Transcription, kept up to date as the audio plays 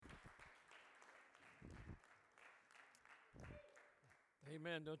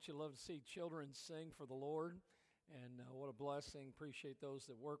Amen. Don't you love to see children sing for the Lord? And what a blessing. Appreciate those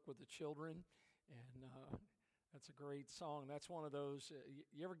that work with the children. And that's a great song. That's one of those,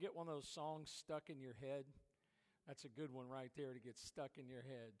 you ever get one of those songs stuck in your head? That's a good one right there to get stuck in your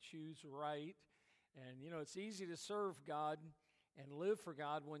head. Choose right. And, it's easy to serve God and live for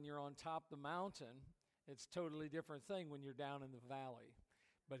God when you're on top of the mountain. It's a totally different thing when you're down in the valley.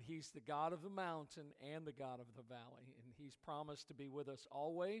 But He's the God of the mountain and the God of the valley. And He's promised to be with us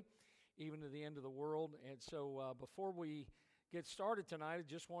always, even to the end of the world. And so before we get started tonight, I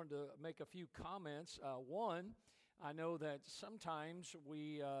just wanted to make a few comments. One, I know that sometimes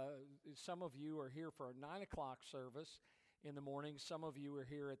some of you are here for a 9 o'clock service in the morning. Some of you are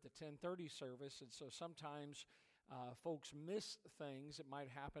here at the 10:30 service. And so sometimes folks miss things that might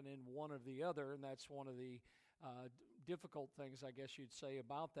happen in one or the other. And that's one of the difficult things, I guess you'd say,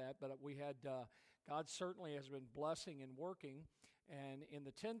 about that. But we had, God certainly has been blessing and working. And in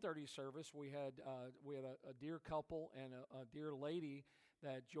the 10:30 service, we had a dear couple and a dear lady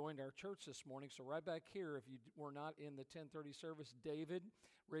that joined our church this morning. So right back here, if you were not in the 10:30 service, David,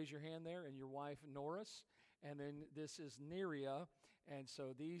 raise your hand there, and your wife, Norris. And then this is Neria. And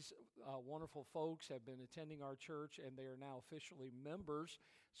so these wonderful folks have been attending our church, and they are now officially members.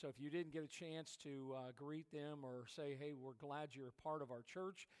 So if you didn't get a chance to greet them or say, hey, we're glad you're a part of our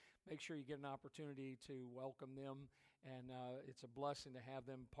church, make sure you get an opportunity to welcome them. And it's a blessing to have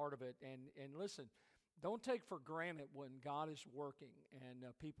them part of it. And listen, don't take for granted when God is working and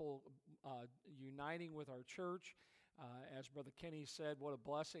people uniting with our church. As Brother Kenny said, what a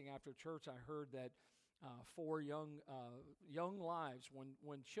blessing. After church, I heard that 4 young lives.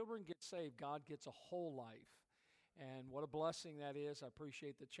 When children get saved, God gets a whole life. And what a blessing that is. I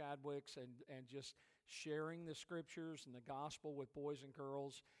appreciate the Chadwicks and just sharing the scriptures and the gospel with boys and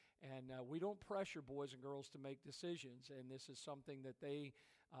girls. And we don't pressure boys and girls to make decisions. And this is something that they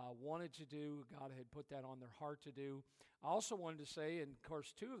wanted to do. God had put that on their heart to do. I also wanted to say, and of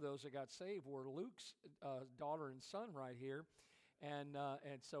course 2 of those that got saved were Luke's daughter and son right here. And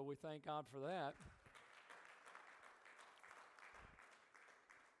so we thank God for that.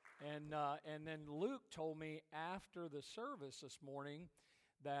 And then Luke told me after the service this morning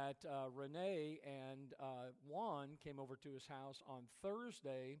that Renee and Juan came over to his house on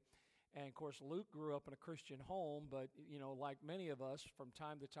Thursday. And, of course, Luke grew up in a Christian home, but, like many of us, from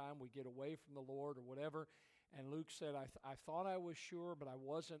time to time we get away from the Lord or whatever. And Luke said, I thought I was sure, but I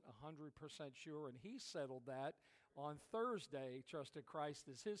wasn't 100% sure. And he settled that on Thursday, trusted Christ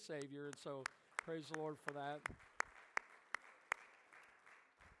as his Savior. And so praise the Lord for that.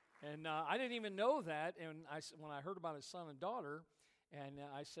 And I didn't even know that, and when I heard about his son and daughter, and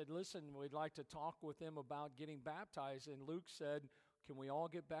I said, listen, we'd like to talk with them about getting baptized, and Luke said, can we all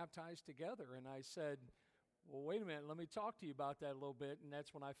get baptized together? And I said, well, wait a minute, let me talk to you about that a little bit, and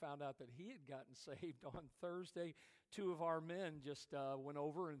that's when I found out that he had gotten saved on Thursday. 2 of our men just went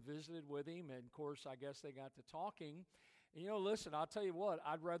over and visited with him, and of course, I guess they got to talking. And, listen, I'll tell you what,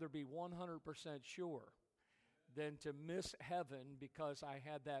 I'd rather be 100% sure than to miss heaven because I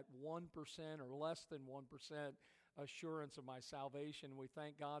had that 1% or less than 1% assurance of my salvation. We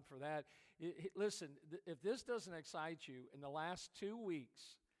thank God for that. Listen, if this doesn't excite you, in the last 2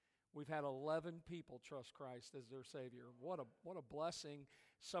 weeks, we've had 11 people trust Christ as their Savior. What a blessing.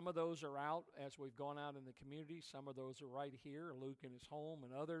 Some of those are out as we've gone out in the community. Some of those are right here, Luke in his home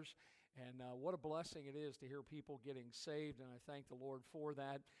and others. And what a blessing it is to hear people getting saved, and I thank the Lord for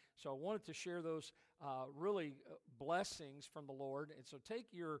that. So I wanted to share those really blessings from the Lord. And so take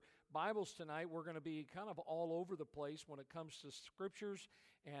your Bibles tonight. We're going to be kind of all over the place when it comes to scriptures,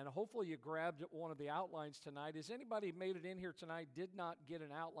 and hopefully you grabbed one of the outlines tonight. Has anybody made it in here tonight, did not get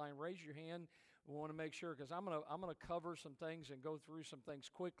an outline? Raise your hand. We want to make sure, because I'm gonna cover some things and go through some things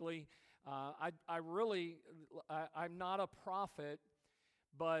quickly. I'm not a prophet,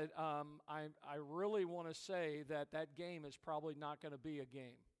 but I really want to say that game is probably not going to be a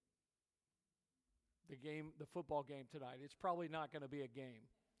game. The football game tonight, it's probably not going to be a game.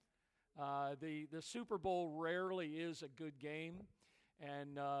 The Super Bowl rarely is a good game.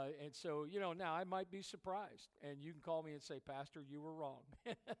 And so, now I might be surprised. And you can call me and say, Pastor, you were wrong.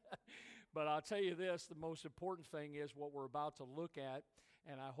 But I'll tell you this, the most important thing is what we're about to look at.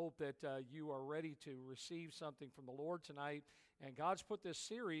 And I hope that you are ready to receive something from the Lord tonight. And God's put this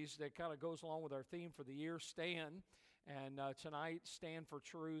series that kind of goes along with our theme for the year, Stand. And tonight, Stand for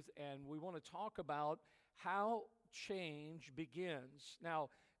Truth. And we want to talk about how change begins. Now,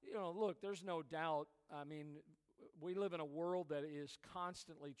 look, there's no doubt. I mean, we live in a world that is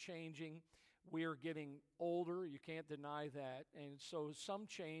constantly changing. We are getting older. You can't deny that. And so some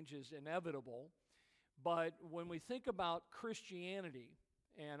change is inevitable. But when we think about Christianity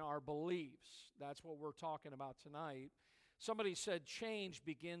and our beliefs, that's what we're talking about tonight. Somebody said change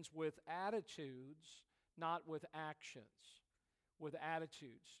begins with attitudes, not with actions. With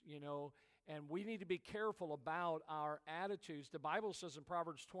attitudes, and we need to be careful about our attitudes. The Bible says in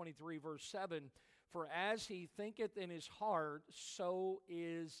Proverbs 23, verse 7, "For as he thinketh in his heart, so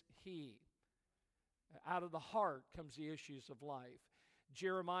is he." Out of the heart comes the issues of life.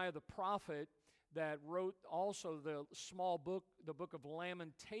 Jeremiah the prophet, that wrote also the small book, the book of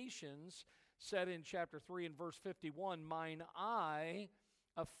Lamentations, said in chapter 3 and verse 51, "Mine eye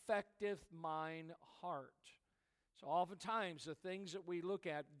affecteth mine heart." So oftentimes the things that we look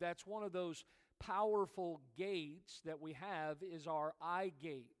at, that's one of those powerful gates that we have is our eye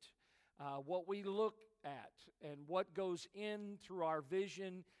gate. What we look at and what goes in through our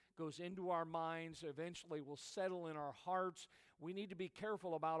vision, goes into our minds, eventually will settle in our hearts. We need to be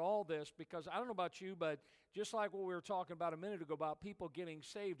careful about all this because I don't know about you, but just like what we were talking about a minute ago about people getting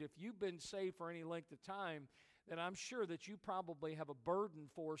saved, if you've been saved for any length of time, then I'm sure that you probably have a burden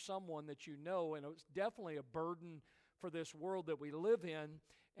for someone that you know, and it's definitely a burden for this world that we live in.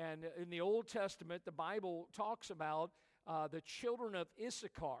 And in the Old Testament, the Bible talks about the children of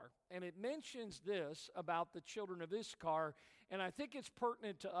Issachar, and it mentions this about the children of Issachar, and I think it's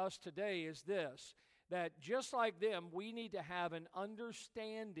pertinent to us today is this, that just like them, we need to have an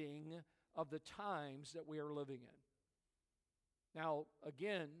understanding of the times that we are living in. Now,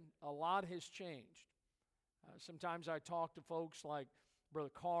 again, a lot has changed. Sometimes I talk to folks like Brother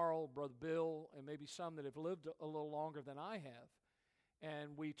Carl, Brother Bill, and maybe some that have lived a little longer than I have.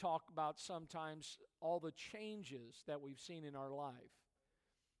 And we talk about sometimes all the changes that we've seen in our life.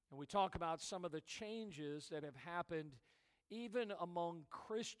 And we talk about some of the changes that have happened even among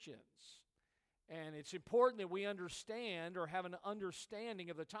Christians. And it's important that we understand or have an understanding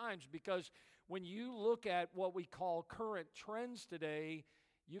of the times because when you look at what we call current trends today,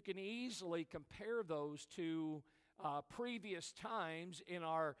 you can easily compare those to previous times in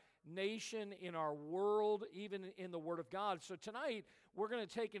our nation, in our world, even in the Word of God. So tonight, we're going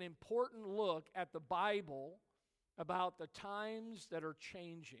to take an important look at the Bible about the times that are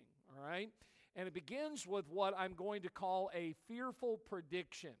changing, all right? And it begins with what I'm going to call a fearful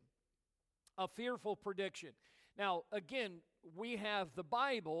prediction. A fearful prediction. Now, again, we have the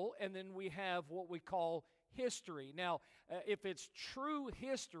Bible, and then we have what we call history. Now, if it's true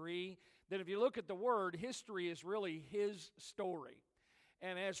history, then if you look at the word, history is really his story.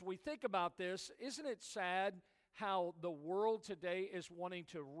 And as we think about this, isn't it sad how the world today is wanting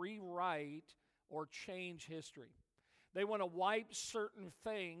to rewrite or change history? They want to wipe certain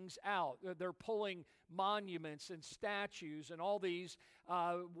things out. They're pulling monuments and statues and all these,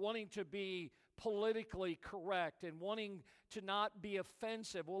 wanting to be politically correct and wanting to not be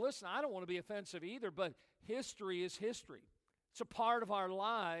offensive. Well, listen, I don't want to be offensive either, but history is history. It's a part of our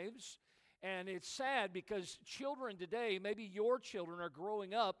lives, and it's sad because children today, maybe your children, are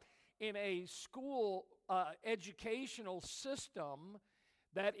growing up in a school educational system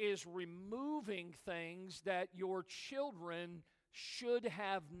that is removing things that your children should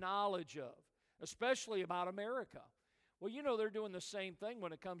have knowledge of, especially about America. Well, you know they're doing the same thing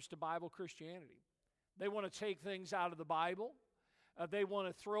when it comes to Bible Christianity. They want to take things out of the Bible. They want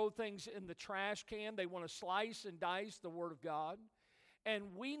to throw things in the trash can. They want to slice and dice the Word of God.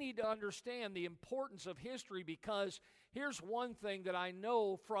 And we need to understand the importance of history because here's one thing that I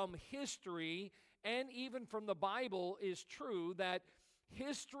know from history and even from the Bible is true, that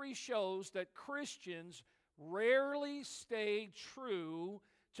history shows that Christians rarely stay true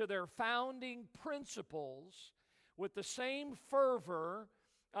to their founding principles with the same fervor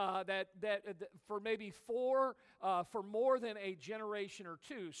that for maybe for more than a generation or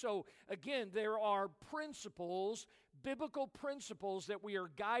two. So again, there are principles, biblical principles that we are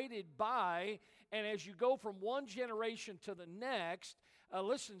guided by, and as you go from one generation to the next,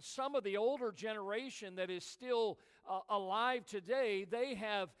 listen, some of the older generation that is still alive today, they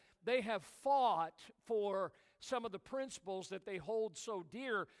have fought for some of the principles that they hold so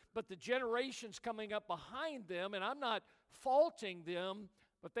dear, but the generations coming up behind them, and I'm not faulting them,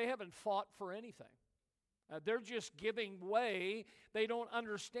 but they haven't fought for anything. They're just giving way. They don't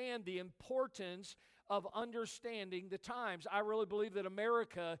understand the importance of understanding the times. I really believe that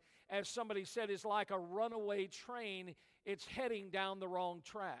America, as somebody said, is like a runaway train. It's heading down the wrong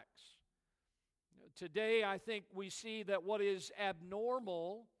tracks. Today, I think we see that what is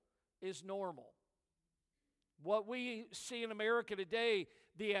abnormal is normal. What we see in America today,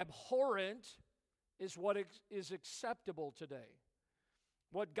 the abhorrent, is what is acceptable today.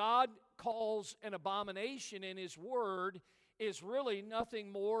 What God calls an abomination in His Word is really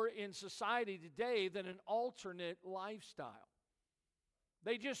nothing more in society today than an alternate lifestyle.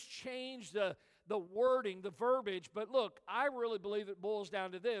 They just change the wording, the verbiage. But look, I really believe it boils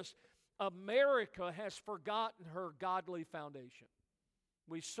down to this. America has forgotten her godly foundation.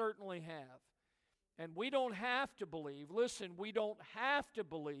 We certainly have. And we don't have to believe, listen, we don't have to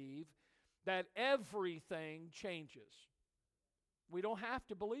believe that everything changes. We don't have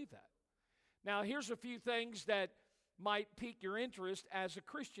to believe that. Now, here's a few things that might pique your interest as a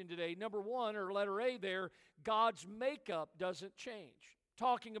Christian today. Number one, or letter A there, God's makeup doesn't change.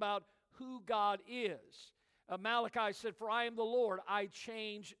 Talking about who God is. Malachi said, "For I am the Lord, I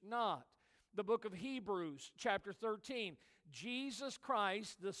change not." The book of Hebrews, chapter 13, Jesus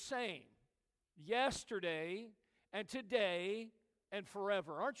Christ the same, yesterday and today and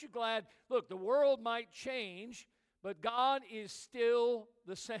forever. Aren't you glad? Look, the world might change, but God is still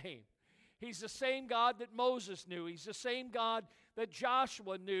the same. He's the same God that Moses knew. He's the same God that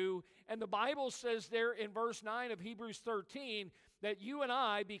Joshua knew. And the Bible says there in verse 9 of Hebrews 13 that you and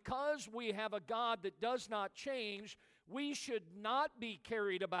I, because we have a God that does not change, we should not be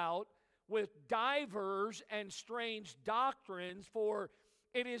carried about with divers and strange doctrines, for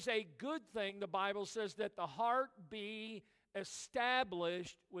it is a good thing, the Bible says, that the heart be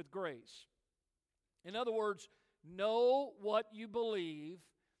established with grace. In other words, know what you believe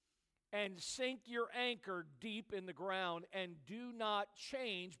and sink your anchor deep in the ground and do not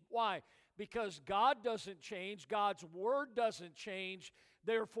change. Why? Because God doesn't change. God's word doesn't change.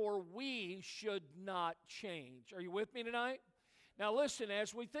 Therefore, we should not change. Are you with me tonight? Now listen,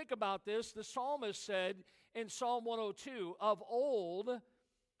 as we think about this, the psalmist said in Psalm 102, "Of old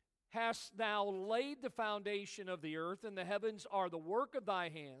hast thou laid the foundation of the earth, and the heavens are the work of thy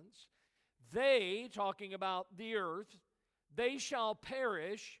hands. They," talking about the earth, "they shall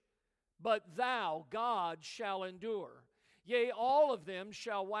perish, but thou, God, shall endure. Yea, all of them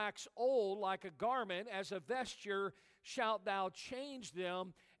shall wax old like a garment, as a vesture shalt thou change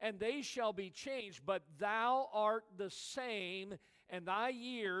them, and they shall be changed. But thou art the same, and thy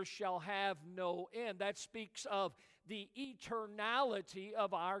years shall have no end." That speaks of the eternality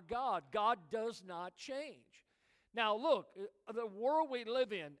of our God. God does not change. Now look, the world we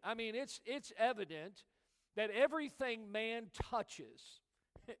live in, I mean, it's evident that everything man touches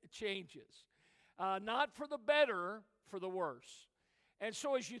changes. Not for the better, for the worse. And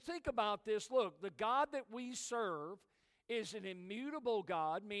so as you think about this, look, the God that we serve is an immutable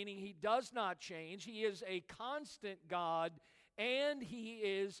God, meaning He does not change. He is a constant God, and He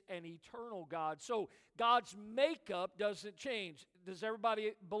is an eternal God. So God's makeup doesn't change. Does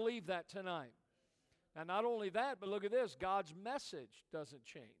everybody believe that tonight? Now, not only that, but look at this. God's message doesn't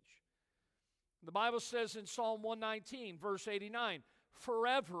change. The Bible says in Psalm 119, verse 89,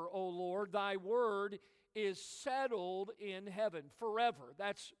 "Forever, O Lord, thy word is settled in heaven." Forever.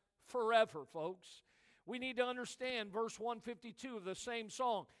 That's forever, folks. We need to understand verse 152 of the same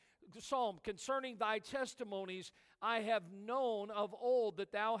psalm. "Concerning thy testimonies, I have known of old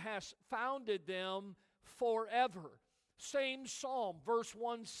that thou hast founded them forever." Same psalm, verse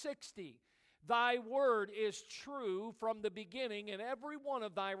 160. "Thy word is true from the beginning, and every one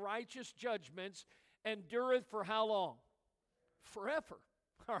of thy righteous judgments endureth for how long? Forever."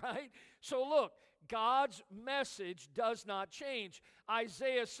 All right? So look, God's message does not change.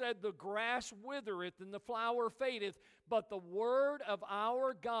 Isaiah said, "The grass withereth and the flower fadeth, but the word of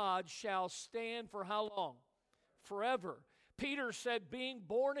our God shall stand for how long? Forever." Peter said, "Being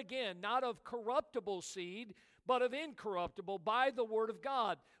born again, not of corruptible seed, but of incorruptible, by the word of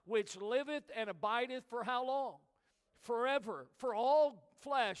God, which liveth and abideth for how long? Forever. For all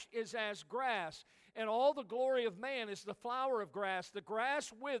flesh is as grass, and all the glory of man is the flower of grass. The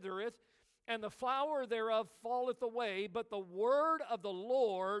grass withereth, and the flower thereof falleth away, but the word of the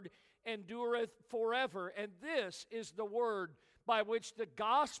Lord endureth forever. And this is the word by which the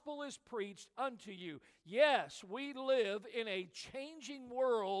gospel is preached unto you." Yes, we live in a changing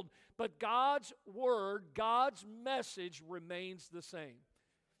world, but God's word, God's message remains the same.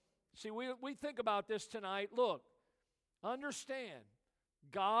 See, we think about this tonight. Look, understand,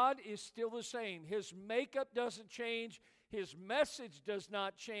 God is still the same. His makeup doesn't change. His message does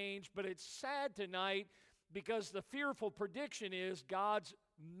not change. But it's sad tonight because the fearful prediction is God's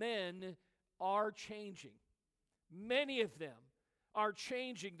men are changing. Many of them are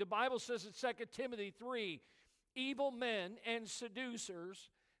changing. The Bible says in 2 Timothy 3, "Evil men and seducers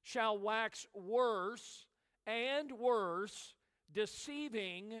shall wax worse and worse,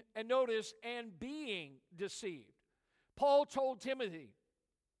 deceiving," and notice, "and being deceived." Paul told Timothy,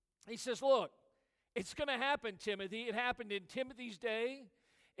 he says, look, it's going to happen, Timothy. It happened in Timothy's day.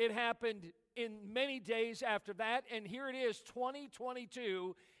 It happened in many days after that, and here it is,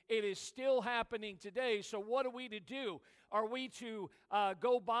 2022. It is still happening today. So what are we to do? Are we to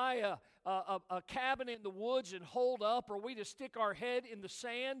go buy a cabin in the woods and hold up? Are we to stick our head in the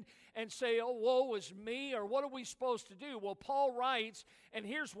sand and say, oh, woe is me? Or what are we supposed to do? Well, Paul writes, and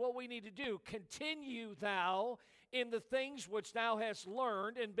here's what we need to do. Continue thou in the things which thou hast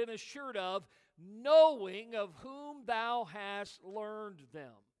learned and been assured of, knowing of whom thou hast learned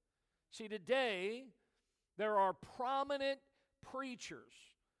them. See, today, there are prominent preachers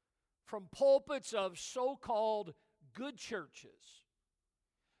from pulpits of so-called good churches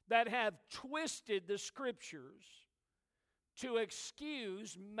that have twisted the Scriptures to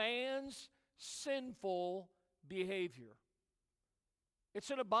excuse man's sinful behavior.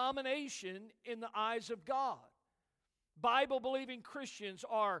 It's an abomination in the eyes of God. Bible-believing Christians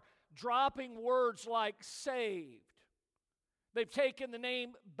are dropping words like saved. They've taken the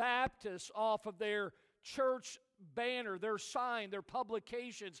name Baptist off of their church banner, their sign, their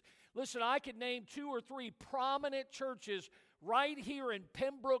publications. Listen, I could name 2 or 3 prominent churches right here in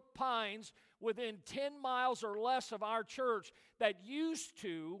Pembroke Pines within 10 miles or less of our church that used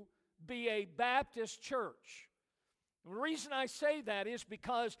to be a Baptist church. The reason I say that is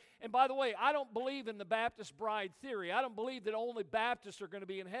because, and by the way, I don't believe in the Baptist bride theory. I don't believe that only Baptists are going to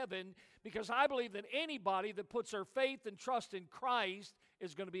be in heaven, because I believe that anybody that puts their faith and trust in Christ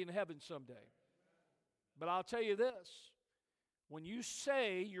is going to be in heaven someday. But I'll tell you this, when you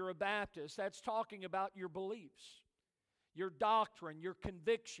say you're a Baptist, that's talking about your beliefs, your doctrine, your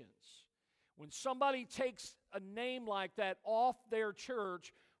convictions. When somebody takes a name like that off their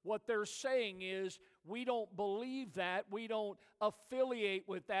church, what they're saying is, we don't believe that, we don't affiliate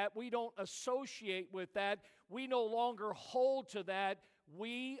with that, we don't associate with that, we no longer hold to that,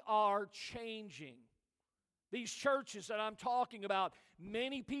 we are changing. These churches that I'm talking about,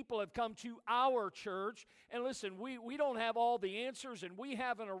 many people have come to our church, and listen, we don't have all the answers and we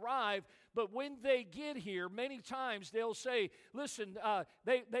haven't arrived, but when they get here, many times they'll say, listen,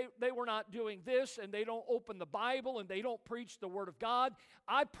 they were not doing this, and they don't open the Bible, and they don't preach the Word of God.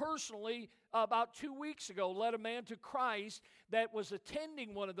 I personally, about 2 weeks ago, led a man to Christ that was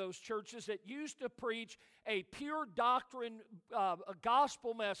attending one of those churches that used to preach a pure doctrine, a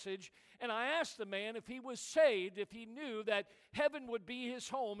gospel message, and I asked the man if he was saved, if he knew that heaven would be his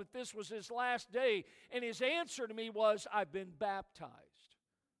home, if this was his last day, and his answer to me was, I've been baptized.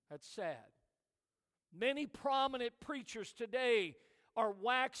 That's sad. Many prominent preachers today are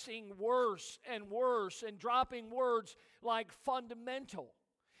waxing worse and worse and dropping words like fundamental.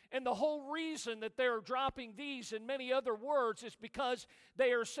 And the whole reason that they're dropping these and many other words is because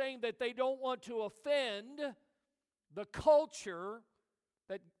they are saying that they don't want to offend the culture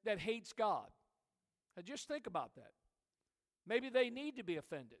that hates God. Now just think about that. Maybe they need to be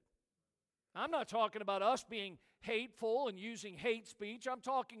offended. I'm not talking about us being hateful and using hate speech. I'm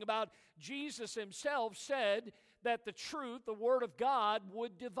talking about Jesus himself said that the truth, the Word of God,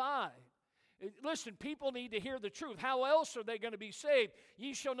 would divide. Listen, people need to hear the truth. How else are they going to be saved?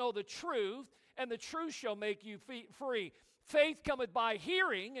 Ye shall know the truth, and the truth shall make you free. Faith cometh by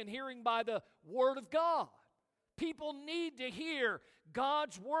hearing, and hearing by the Word of God. People need to hear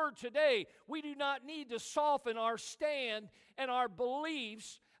God's Word today. We do not need to soften our stand and our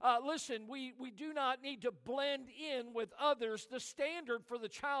beliefs. Listen, we do not need to blend in with others. The standard for the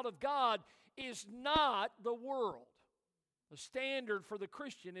child of God is not the world. The standard for the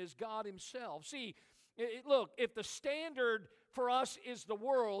Christian is God himself. See, look, if the standard for us is the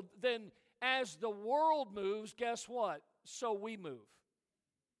world, then as the world moves, guess what? So we move.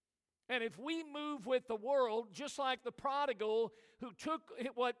 And if we move with the world, just like the prodigal who took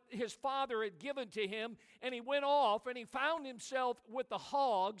what his father had given to him, and he went off and he found himself with the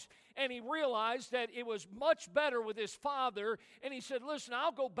hogs, and he realized that it was much better with his father, and he said, listen,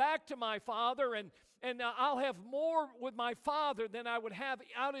 I'll go back to my father, and I'll have more with my father than I would have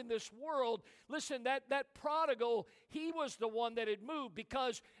out in this world. Listen, that prodigal, he was the one that had moved,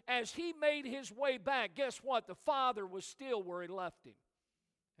 because as he made his way back, guess what? The father was still where he left him.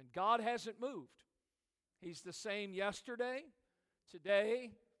 And God hasn't moved. He's the same yesterday,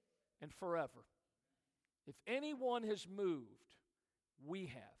 today, and forever. If anyone has moved, we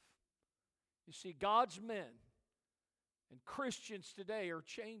have. You see, God's men and Christians today are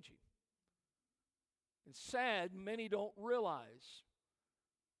changing. It's sad, many don't realize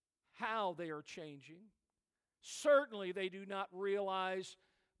how they are changing. Certainly, they do not realize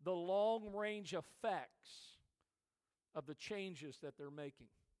the long-range effects of the changes that they're making.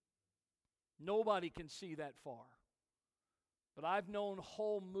 Nobody can see that far. But I've known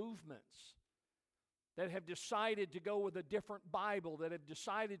whole movements that have decided to go with a different Bible, that have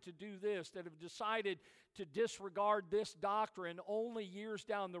decided to do this, that have decided to disregard this doctrine only years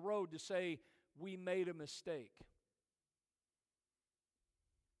down the road to say, we made a mistake.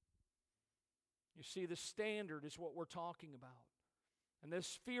 You see, the standard is what we're talking about. And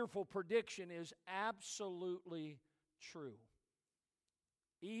this fearful prediction is absolutely true.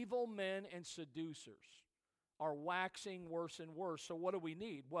 Evil men and seducers are waxing worse and worse. So what do we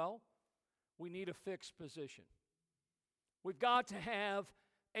need? Well, we need a fixed position. We've got to have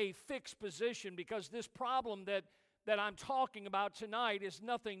a fixed position because this problem that I'm talking about tonight is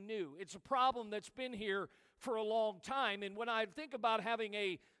nothing new. It's a problem that's been here for a long time. And when I think about having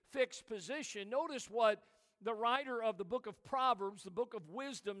a fixed position, notice what the writer of the book of Proverbs, the book of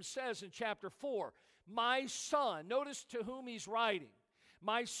wisdom, says in chapter 4. My son, notice to whom he's writing.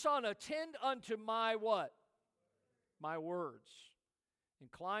 My son, attend unto my what? My words.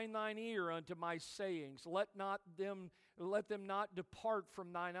 Incline thine ear unto my sayings. Let them not depart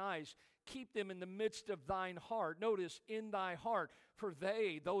from thine eyes. Keep them in the midst of thine heart. Notice, in thy heart. For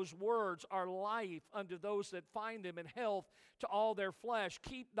those words, are life unto those that find them, and health to all their flesh.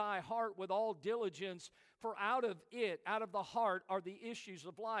 Keep thy heart with all diligence, for out of it, out of the heart, are the issues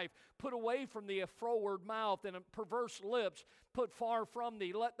of life. Put away from thee a froward mouth and perverse lips. Put far from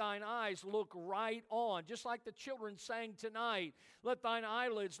thee. Let thine eyes look right on. Just like the children sang tonight. Let thine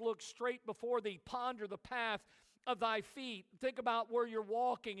eyelids look straight before thee. Ponder the path of thy feet. Think about where you're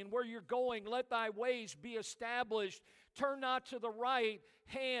walking and where you're going. Let thy ways be established. Turn not to the right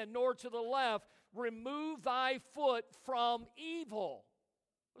hand nor to the left. Remove thy foot from evil.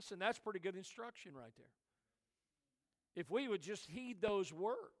 Listen, that's pretty good instruction right there. If we would just heed those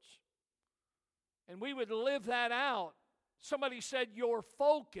words and we would live that out. Somebody said your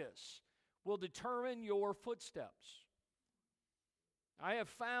focus will determine your footsteps. I have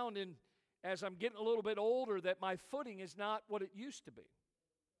found as I'm getting a little bit older that my footing is not what it used to be.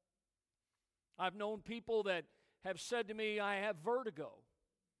 I've known people that have said to me, I have vertigo.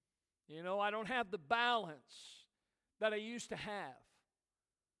 I don't have the balance that I used to have.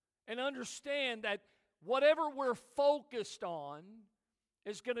 And understand that whatever we're focused on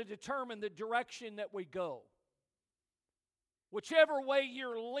is going to determine the direction that we go. Whichever way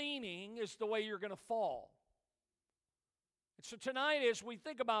you're leaning is the way you're going to fall. And so tonight, as we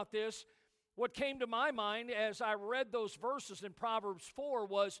think about this, what came to my mind as I read those verses in Proverbs 4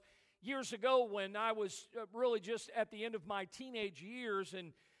 was years ago when I was really just at the end of my teenage years,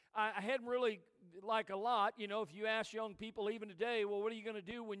 and I hadn't really, like a lot, if you ask young people even today, well, what are you going to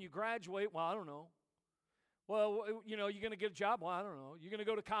do when you graduate? Well, I don't know. Well, you're going to get a job? Well, I don't know. You're going to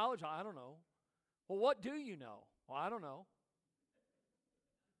go to college? I don't know. Well, what do you know? Well, I don't know.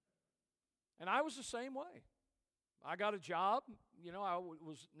 And I was the same way. I got a job. I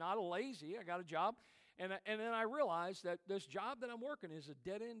was not a lazy. I got a job. And then I realized that this job that I'm working is a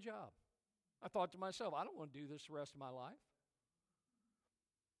dead-end job. I thought to myself, I don't want to do this the rest of my life.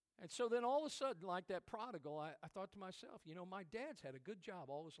 And so then all of a sudden, like that prodigal, I thought to myself, my dad's had a good job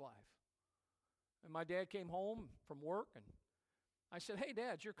all his life. And my dad came home from work, and I said, hey,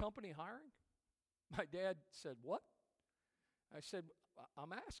 Dad, is your company hiring? My dad said, what? I said,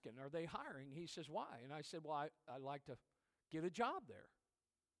 I'm asking, are they hiring? He says, why? And I said, well, I'd like to get a job there.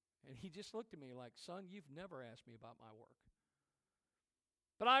 And he just looked at me like, son, you've never asked me about my work.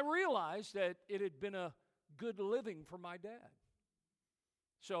 But I realized that it had been a good living for my dad.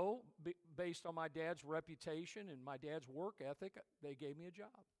 So, based on my dad's reputation and my dad's work ethic, they gave me a job.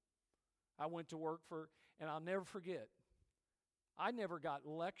 I went to work and I'll never forget, I never got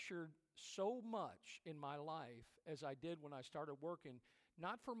lectured so much in my life as I did when I started working,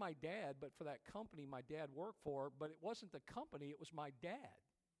 not for my dad, but for that company my dad worked for. But it wasn't the company, it was my dad.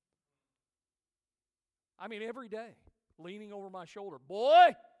 I mean, every day, leaning over my shoulder,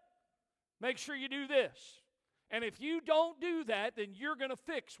 boy, make sure you do this. And if you don't do that, then you're going to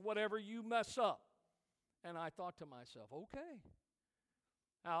fix whatever you mess up. And I thought to myself, okay.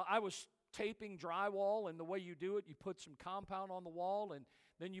 Now, I was taping drywall, and the way you do it, you put some compound on the wall, and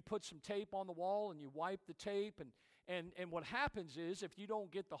then you put some tape on the wall, and you wipe the tape. And what happens is, if you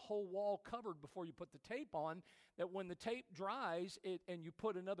don't get the whole wall covered before you put the tape on, that when the tape dries and you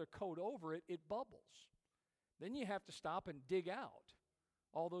put another coat over it, it bubbles. Then you have to stop and dig out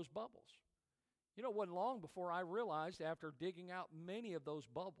all those bubbles. It wasn't long before I realized, after digging out many of those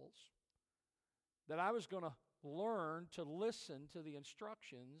bubbles, that I was going to learn to listen to the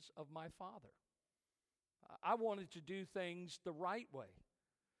instructions of my father. I wanted to do things the right way.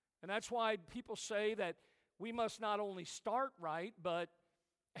 And that's why people say that we must not only start right, but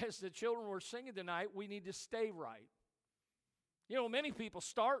as the children were singing tonight, we need to stay right. Many people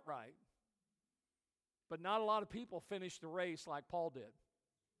start right, But not a lot of people finish the race like Paul did.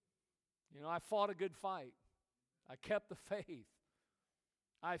 You know, I fought a good fight. I kept the faith.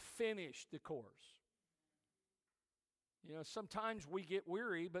 I finished the course. You know, sometimes we get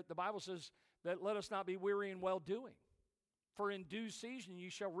weary, but the Bible says that let us not be weary in well-doing. For in due season you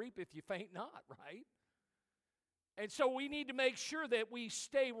shall reap if you faint not, right? And so we need to make sure that we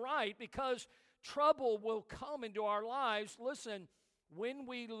stay right, because trouble will come into our lives, listen, when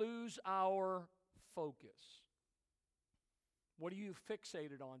we lose our focus. What are you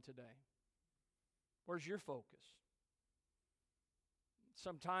fixated on today? Where's your focus?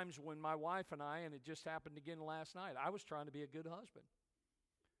 Sometimes when my wife and I, and it just happened again last night, I was trying to be a good husband.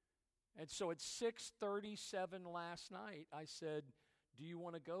 And so at 6:37 last night, I said, do you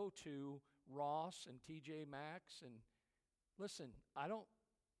want to go to Ross and TJ Maxx? And listen,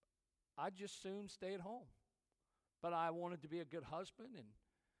 I'd just soon stay at home. But I wanted to be a good husband and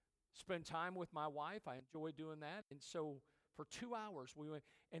spend time with my wife. I enjoy doing that. And so for 2 hours we went,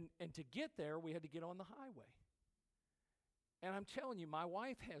 and to get there, we had to get on the highway. And I'm telling you, my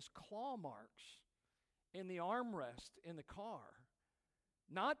wife has claw marks in the armrest in the car,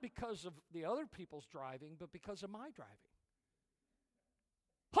 not because of the other people's driving, but because of my driving.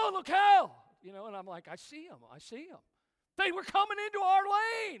 Oh, look how! You know, and I'm like, I see them. They were coming into our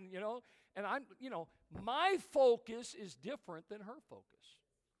lane, you know. And my focus is different than her focus.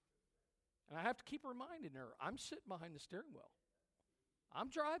 And I have to keep reminding her, I'm sitting behind the steering wheel. I'm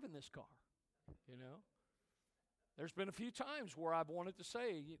driving this car, you know. There's been a few times where I've wanted to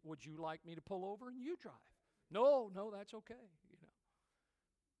say, would you like me to pull over and you drive? No, that's okay, you know.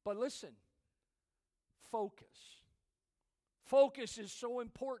 But listen, focus. Focus is so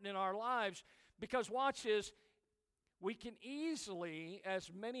important in our lives, because watch this, we can easily, as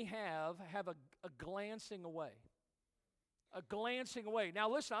many have a glancing away. A glancing away.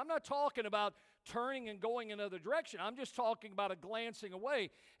 Now listen, I'm not talking about turning and going another direction. I'm just talking about a glancing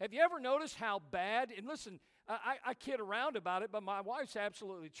away. Have you ever noticed how bad, and listen, I kid around about it, but my wife's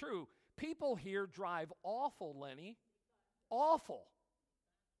absolutely true. People here drive awful, Lenny. Awful.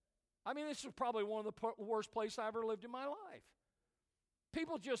 I mean, this is probably one of the worst places I ever lived in my life.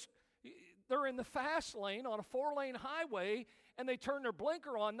 People they're in the fast lane on a 4-lane highway, and they turn their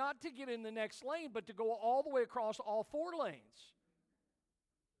blinker on not to get in the next lane, but to go all the way across all 4 lanes.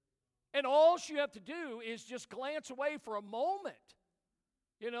 And all you have to do is just glance away for a moment.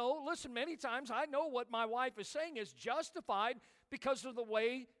 You know, listen, many times I know what my wife is saying is justified because of the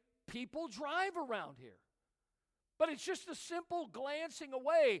way people drive around here. But it's just a simple glancing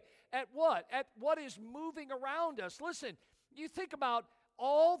away at what? At what is moving around us. Listen, you think about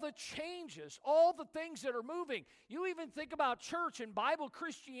all the changes, all the things that are moving. You even think about church and Bible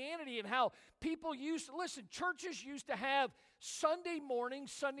Christianity and how people churches used to have Sunday morning,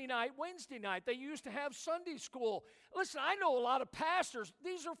 Sunday night, Wednesday night. They used to have Sunday school. Listen, I know a lot of pastors.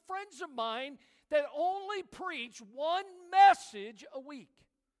 These are friends of mine that only preach one message a week.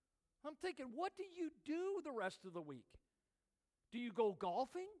 I'm thinking, what do you do the rest of the week? Do you go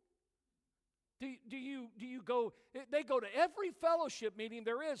golfing? Do you go? They go to every fellowship meeting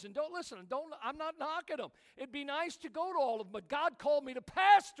there is, and I'm not knocking them. It'd be nice to go to all of them, but God called me to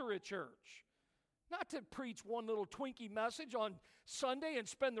pastor a church, not to preach one little Twinkie message on Sunday and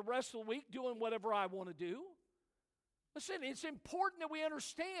spend the rest of the week doing whatever I want to do. Listen, it's important that we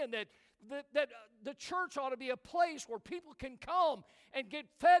understand that the church ought to be a place where people can come and get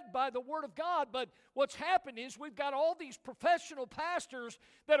fed by the Word of God. But what's happened is we've got all these professional pastors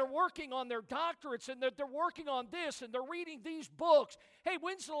that are working on their doctorates, and that they're working on this, and they're reading these books. Hey,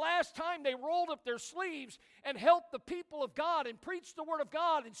 when's the last time they rolled up their sleeves and helped the people of God and preached the Word of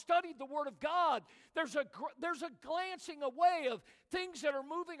God and studied the Word of God? There's a glancing away of things that are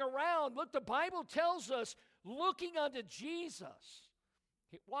moving around. Look, the Bible tells us, looking unto Jesus.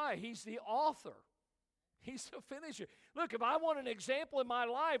 Why? He's the author. He's the finisher. Look, if I want an example in my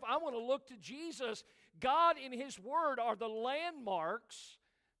life, I want to look to Jesus. God and His Word are the landmarks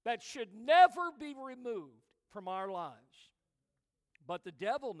that should never be removed from our lives. But the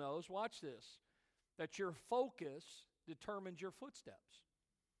devil knows, watch this, that your focus determines your footsteps.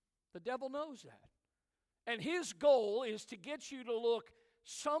 The devil knows that. And his goal is to get you to look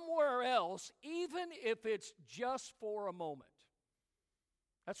somewhere else, even if it's just for a moment.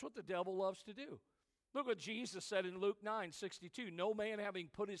 That's what the devil loves to do. Look what Jesus said in Luke 9:62. No man having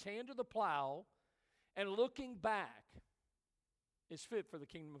put his hand to the plow and looking back is fit for the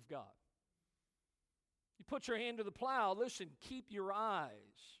kingdom of God. You put your hand to the plow, listen, keep your eyes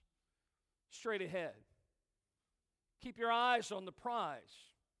straight ahead. Keep your eyes on the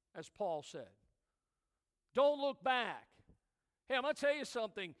prize, as Paul said. Don't look back. Hey, I'm going to tell you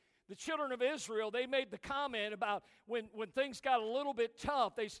something. The children of Israel, they made the comment about when things got a little bit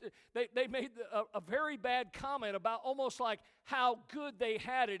tough, they made a very bad comment about almost like how good they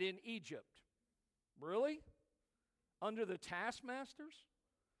had it in Egypt. Really? Under the taskmasters?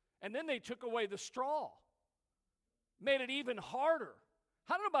 And then they took away the straw. Made it even harder.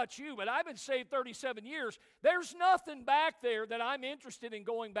 I don't know about you, but I've been saved 37 years. There's nothing back there that I'm interested in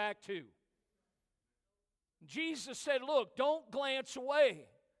going back to. Jesus said, look, don't glance away.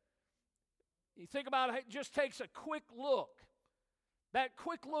 You think about it, it just takes a quick look. That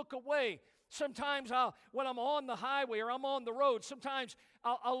quick look away. Sometimes when I'm on the highway or I'm on the road, sometimes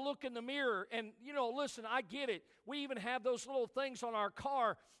I'll look in the mirror and, listen, I get it. We even have those little things on our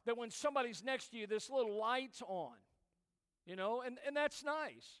car that when somebody's next to you, this little light's on, and that's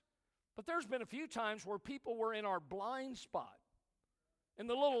nice. But there's been a few times where people were in our blind spot and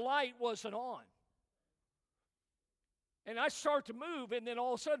the little light wasn't on. And I start to move, and then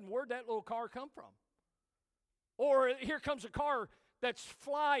all of a sudden, where'd that little car come from? Or here comes a car that's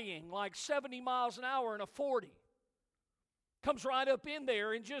flying like 70 miles an hour in a 40. Comes right up in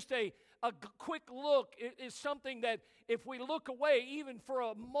there, and just a quick look is something that if we look away, even for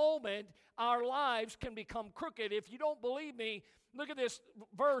a moment, our lives can become crooked. If you don't believe me, look at this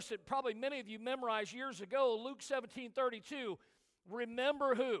verse that probably many of you memorized years ago, Luke 17:32.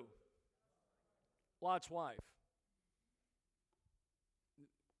 Remember who? Lot's wife.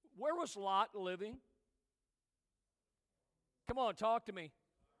 Where was Lot living? Come on, talk to me.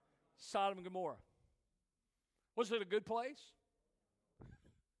 Sodom and Gomorrah. Was it a good place?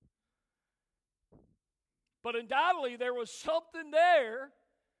 But undoubtedly there was something there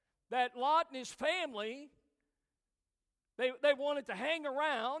that Lot and his family, they wanted to hang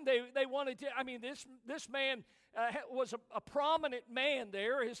around. They wanted to, this man was a prominent man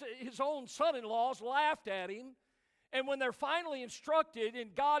there. His own son-in-laws laughed at him. And when they're finally instructed,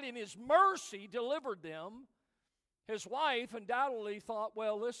 and God in His mercy delivered them, his wife undoubtedly thought,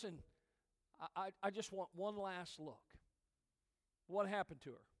 well, listen, I just want one last look. What happened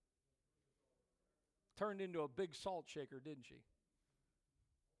to her? Turned into a big salt shaker, didn't she?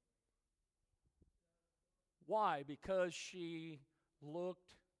 Why? Because she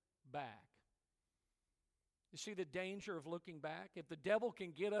looked back. You see the danger of looking back? If the devil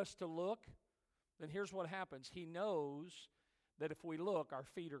can get us to look, then here's what happens. He knows that if we look, our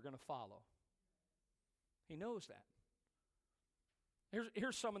feet are going to follow. He knows that.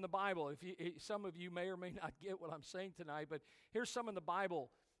 Here's some in the Bible. Some of you may or may not get what I'm saying tonight, but here's some in the Bible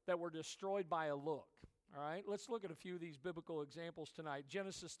that were destroyed by a look. All right, let's look at a few of these biblical examples tonight.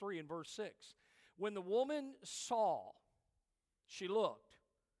 Genesis 3 and verse 6. When the woman saw, she looked.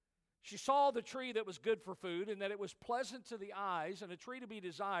 She saw the tree that was good for food and that it was pleasant to the eyes and a tree to be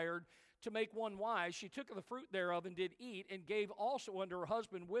desired to make one wise. She took of the fruit thereof and did eat and gave also unto her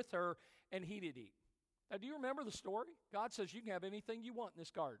husband with her, and he did eat. Now, do you remember the story? God says you can have anything you want in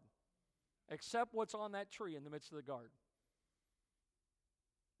this garden except what's on that tree in the midst of the garden.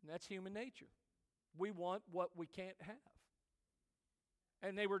 And that's human nature. We want what we can't have.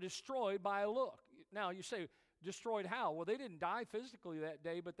 And they were destroyed by a look. Now, you say, destroyed how? Well, they didn't die physically that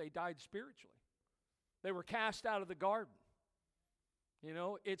day, but they died spiritually. They were cast out of the garden.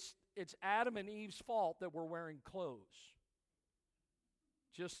 It's Adam and Eve's fault that we're wearing clothes.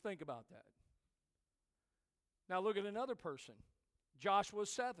 Just think about that. Now look at another person. Joshua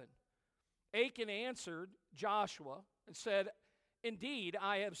 7. Achan answered Joshua and said, indeed,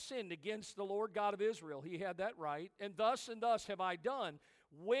 I have sinned against the Lord God of Israel. He had that right. And thus have I done.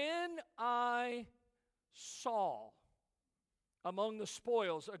 When I saw among the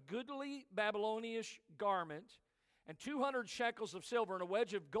spoils a goodly Babylonish garment and 200 shekels of silver and a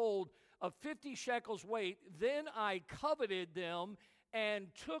wedge of gold of 50 shekels weight, then I coveted them and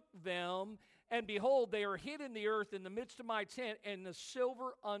took them, and behold, they are hid in the earth in the midst of my tent, and the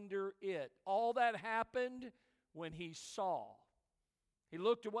silver under it. All that happened when he saw. He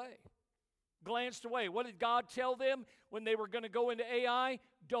looked away, glanced away. What did God tell them when they were going to go into Ai?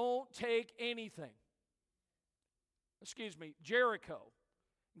 Don't take anything. Jericho.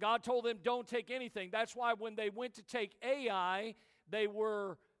 God told them, don't take anything. That's why when they went to take Ai, they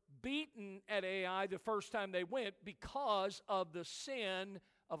were beaten at Ai the first time they went because of the sin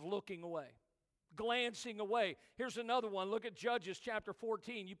of looking away, glancing away. Here's another one. Look at Judges chapter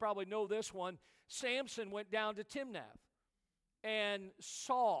 14. You probably know this one. Samson went down to Timnath and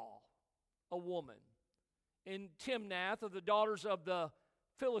saw a woman in Timnath of the daughters of the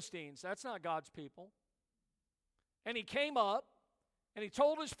Philistines. That's not God's people. And he came up and he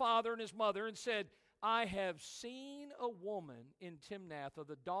told his father and his mother and said, I have seen a woman in Timnath of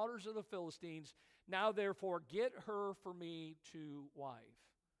the daughters of the Philistines. Now therefore get her for me to wife.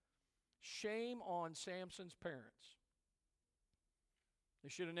 Shame on Samson's parents. They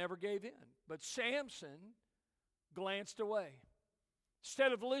should have never gave in. But Samson glanced away.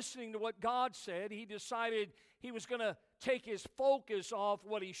 Instead of listening to what God said, he decided he was going to take his focus off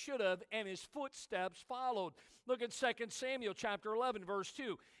what he should have, and his footsteps followed. Look at 2 Samuel chapter 11, verse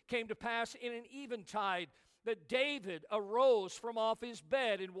 2. Came to pass in an eventide that David arose from off his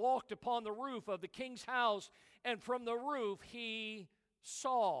bed and walked upon the roof of the king's house, and from the roof he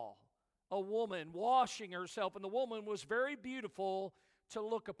saw a woman washing herself, and the woman was very beautiful to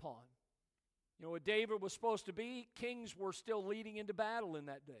look upon. You know what David was supposed to be? Kings were still leading into battle in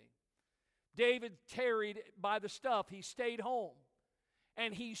that day. David tarried by the stuff. He stayed home.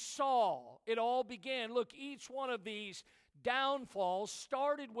 And he saw. It all began. Look, each one of these downfalls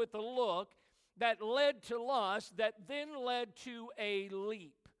started with a look that led to lust, that then led to a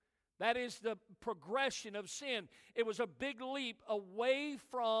leap. That is the progression of sin. It was a big leap away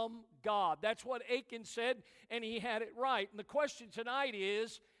from God. That's what Achan said, and he had it right. And the question tonight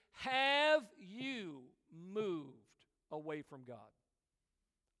is, have you moved away from God?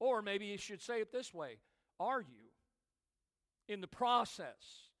 Or maybe you should say it this way, are you in the process?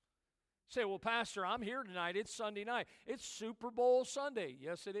 Say, well, Pastor, I'm here tonight. It's Sunday night. It's Super Bowl Sunday.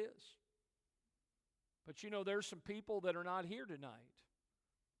 Yes, it is. But you know, there's some people that are not here tonight,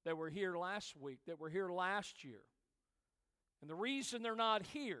 that were here last week, that were here last year. And the reason they're not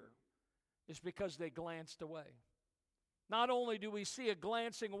here is because they glanced away. Not only do we see a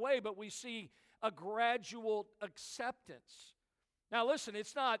glancing away, but we see a gradual acceptance. Now listen,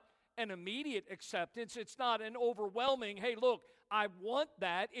 it's not an immediate acceptance. It's not an overwhelming, hey, look, I want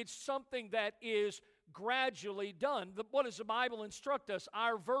that. It's something that is gradually done. What does the Bible instruct us?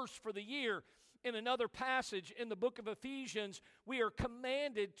 Our verse for the year, in another passage in the book of Ephesians, we are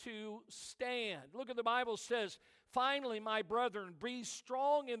commanded to stand. Look at the Bible says, finally, my brethren, be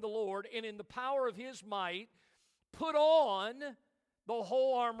strong in the Lord and in the power of his might. Put on the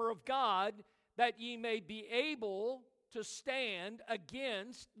whole armor of God, that ye may be able to stand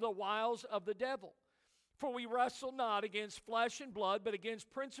against the wiles of the devil. For we wrestle not against flesh and blood, but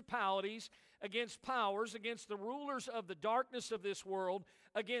against principalities, against powers, against the rulers of the darkness of this world,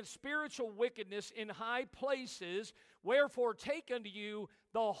 against spiritual wickedness in high places. Wherefore take unto you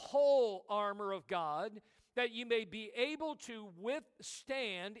the whole armor of God, that you may be able to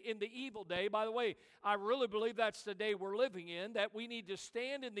withstand in the evil day. By the way, I really believe that's the day we're living in, that we need to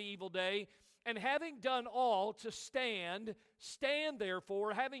stand in the evil day. And having done all to stand, stand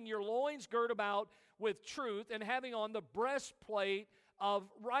therefore, having your loins girt about with truth, and having on the breastplate of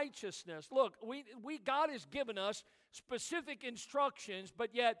righteousness. Look, God has given us specific instructions,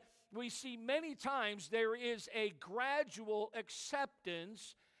 but yet we see many times there is a gradual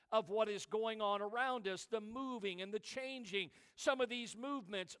acceptance of what is going on around us, the moving and the changing. Some of these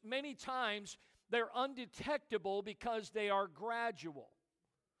movements, many times, they're undetectable because they are gradual.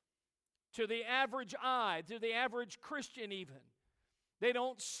 To the average eye, to the average Christian even, they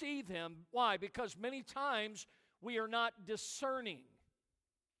don't see them. Why? Because many times we are not discerning.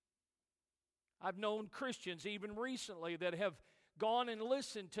 I've known Christians even recently that have gone and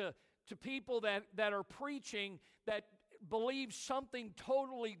listened to people that are preaching that believe something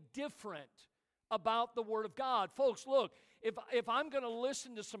totally different about the Word of God. Folks, look, if I'm going to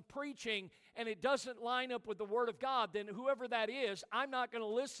listen to some preaching and it doesn't line up with the Word of God, then whoever that is, I'm not going to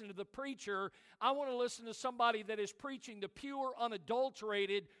listen to the preacher. I want to listen to somebody that is preaching the pure,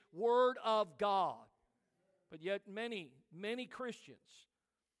 unadulterated Word of God. But yet many, many Christians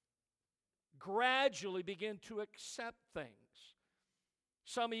gradually begin to accept things.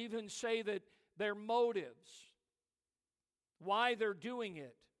 Some even say that their motives, why they're doing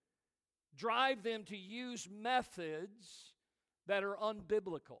it, drive them to use methods that are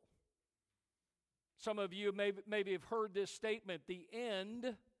unbiblical. Some of you maybe have heard this statement, the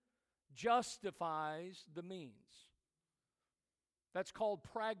end justifies the means. That's called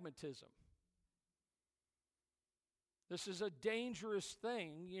pragmatism. This is a dangerous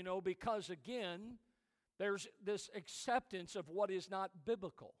thing, because again, there's this acceptance of what is not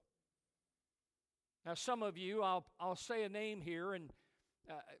biblical. Now, some of you, I'll say a name here, and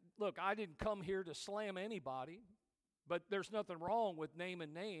look, I didn't come here to slam anybody, but there's nothing wrong with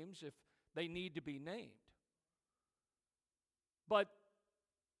naming names if they need to be named. But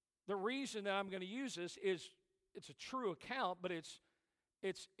the reason that I'm going to use this is it's a true account, but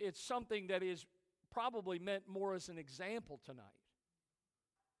it's something that is probably meant more as an example tonight.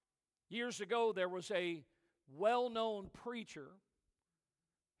 Years ago, there was a well-known preacher.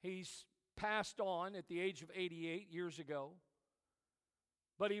 He's passed on at the age of 88 years ago.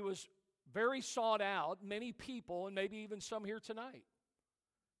 But he was very sought out, many people, and maybe even some here tonight,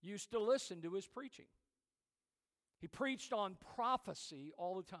 used to listen to his preaching. He preached on prophecy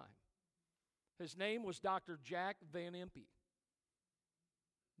all the time. His name was Dr. Jack Van Impe.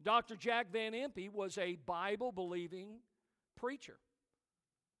 Dr. Jack Van Impe was a Bible-believing preacher.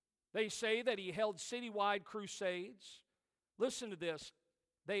 They say that he held citywide crusades. Listen to this.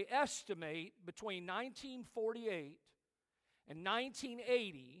 They estimate between 1948 and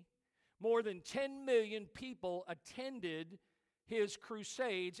 1980, more than 10 million people attended his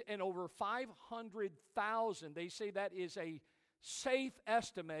crusades, and over 500,000, they say that is a safe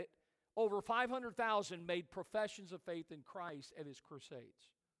estimate, over 500,000 made professions of faith in Christ at his crusades.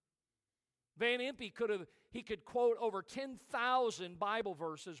 Van Impe could quote over 10,000 Bible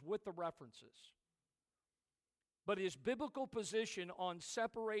verses with the references. But his biblical position on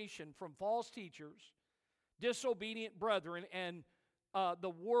separation from false teachers, disobedient brethren, and the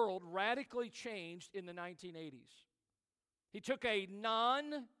world radically changed in the 1980s. He took a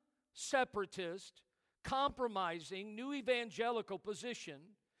non-separatist, compromising, new evangelical position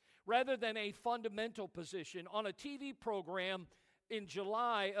rather than a fundamental position on a TV program in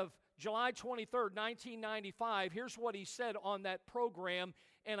July 23rd, 1995. Here's what he said on that program,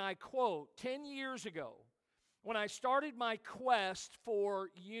 and I quote, 10 years ago, when I started my quest for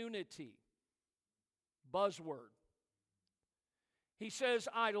unity, buzzword, he says,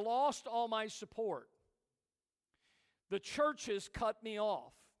 I lost all my support. The churches cut me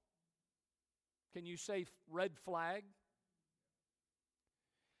off. Can you say red flag?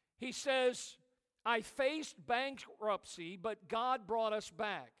 He says, I faced bankruptcy, but God brought us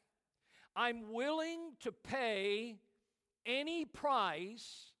back. I'm willing to pay any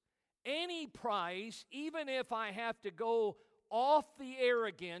price, even if I have to go off the air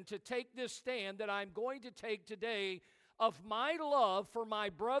again to take this stand that I'm going to take today of my love for my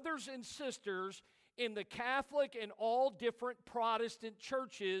brothers and sisters in the Catholic and all different Protestant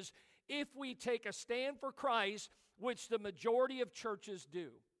churches if we take a stand for Christ, which the majority of churches do.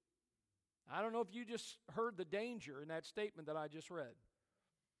 I don't know if you just heard the danger in that statement that I just read.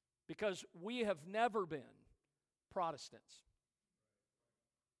 Because we have never been Protestants.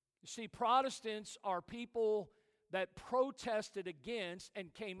 You see, Protestants are people that protested against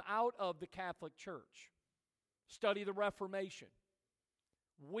and came out of the Catholic Church. Study the Reformation.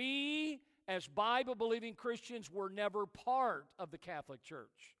 We, as Bible-believing Christians, were never part of the Catholic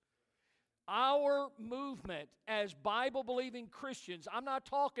Church. Our movement as Bible-believing Christians, I'm not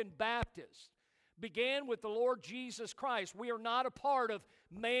talking Baptist, began with the Lord Jesus Christ. We are not a part of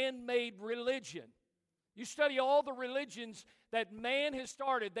man-made religion. You study all the religions that man has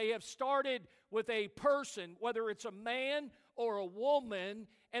started. They have started with a person, whether it's a man or a woman,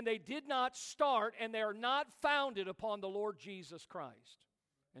 and they did not start, and they are not founded upon the Lord Jesus Christ.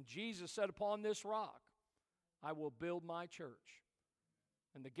 And Jesus said, upon this rock, I will build my church,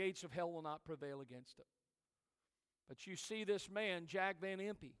 and the gates of hell will not prevail against it. But you see this man, Jack Van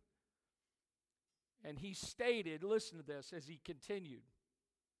Impe, and he stated, listen to this as he continued,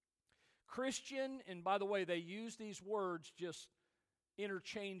 Christian, and by the way, they use these words just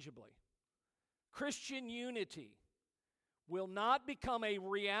interchangeably. Christian unity will not become a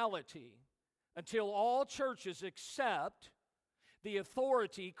reality until all churches accept the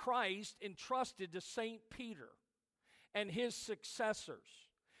authority Christ entrusted to St. Peter and his successors.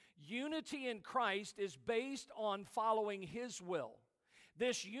 Unity in Christ is based on following his will.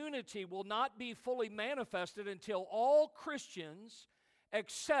 This unity will not be fully manifested until all Christians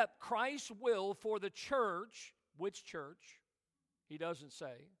accept Christ's will for the church. Which church? He doesn't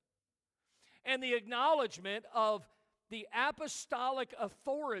say. And the acknowledgement of the apostolic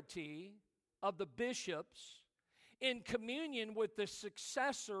authority of the bishops in communion with the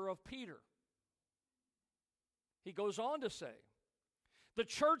successor of Peter. He goes on to say, the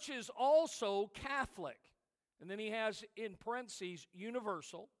church is also Catholic. And then he has in parentheses,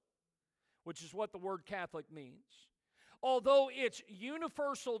 universal, which is what the word Catholic means. Although its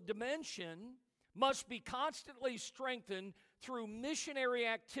universal dimension must be constantly strengthened through missionary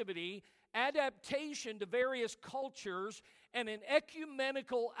activity, adaptation to various cultures, and an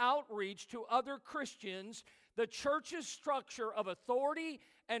ecumenical outreach to other Christians, the church's structure of authority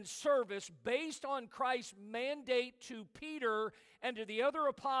and service based on Christ's mandate to Peter and to the other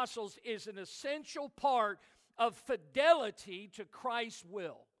apostles is an essential part of fidelity to Christ's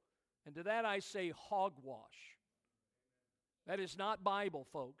will. And to that I say hogwash. That is not Bible,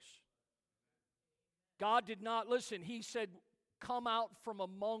 folks. God did not, listen, he said, come out from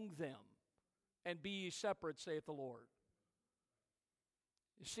among them and be ye separate, saith the Lord.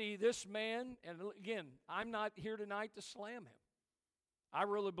 You see, this man, and again, I'm not here tonight to slam him. I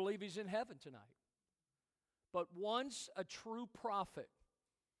really believe he's in heaven tonight. But once a true prophet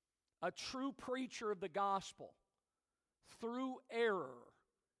a true preacher of the gospel, through error,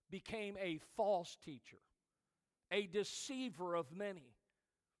 became a false teacher, a deceiver of many.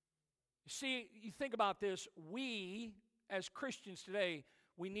 See, you think about this, we, as Christians today,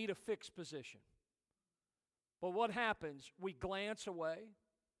 we need a fixed position. But what happens? We glance away.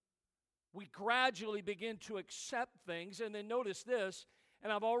 We gradually begin to accept things, and then notice this,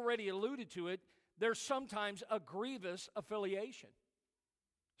 and I've already alluded to it, there's sometimes a grievous affiliation.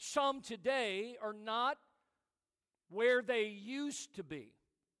 Some today are not where they used to be.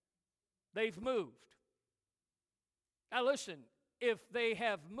 They've moved. Now listen, if they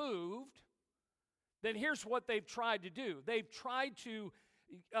have moved, then here's what they've tried to do. They've tried to,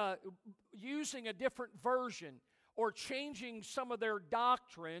 using a different version or changing some of their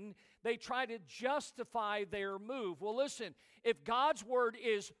doctrine, they try to justify their move. Well, listen, if God's word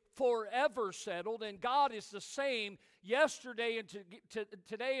is forever settled and God is the same yesterday and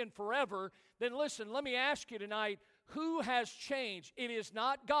today and forever, then listen, let me ask you tonight, who has changed? It is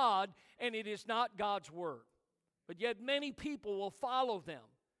not God, and it is not God's word. But yet many people will follow them.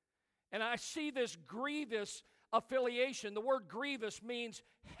 And I see this grievous affiliation. The word grievous means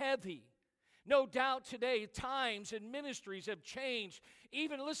heavy. No doubt today, times and ministries have changed.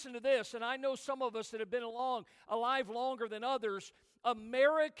 Even listen to this, and I know some of us that have been alive longer than others,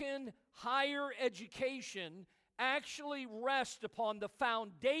 American higher education actually rests upon the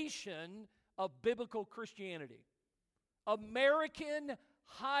foundation of biblical Christianity. American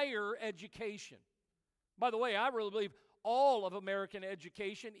higher education. By the way, I really believe all of American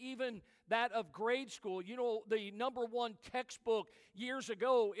education, even that of grade school. You know, the number one textbook years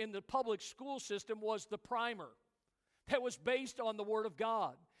ago in the public school system was the primer. That was based on the Word of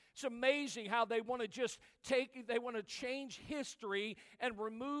God. It's amazing how they want to change history and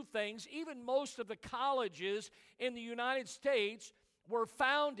remove things. Even most of the colleges in the United States were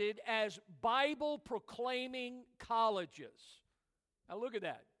founded as Bible-proclaiming colleges. Now look at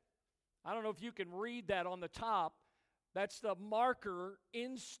that. I don't know if you can read that on the top. That's the marker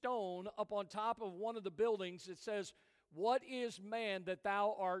in stone up on top of one of the buildings. It says, "What is man that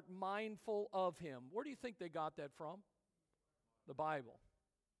thou art mindful of him?" Where do you think they got that from? The Bible.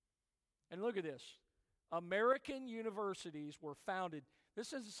 And look at this. American universities were founded.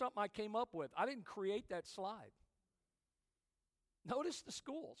 This isn't something I came up with. I didn't create that slide. Notice the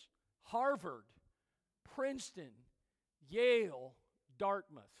schools. Harvard, Princeton, Yale,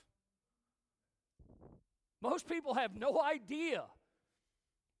 Dartmouth. Most people have no idea.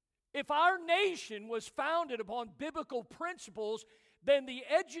 If our nation was founded upon biblical principles, then the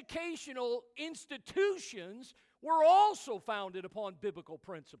educational institutions were also founded upon biblical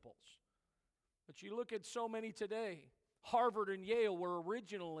principles. But you look at so many today. Harvard and Yale were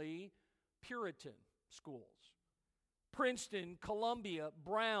originally Puritan schools. Princeton, Columbia,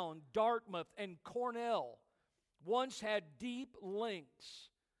 Brown, Dartmouth, and Cornell once had deep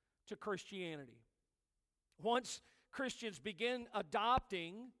links to Christianity. Once Christians begin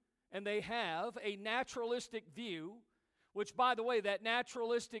adopting, and they have, a naturalistic view, which, by the way, that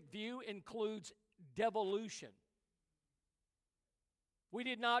naturalistic view includes devolution. We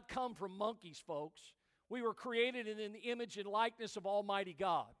did not come from monkeys, folks. We were created in the image and likeness of Almighty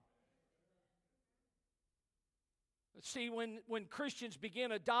God. See, when Christians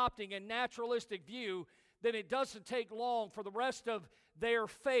begin adopting a naturalistic view, then it doesn't take long for the rest of their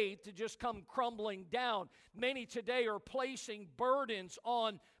faith to just come crumbling down. Many today are placing burdens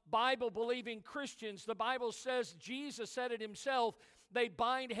on Bible-believing Christians. The Bible says, Jesus said it himself, they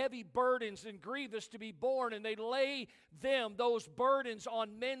bind heavy burdens and grievous to be borne, and they lay those burdens,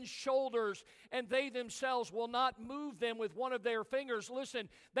 on men's shoulders, and they themselves will not move them with one of their fingers. Listen,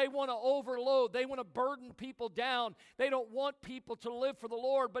 they want to overload. They want to burden people down. They don't want people to live for the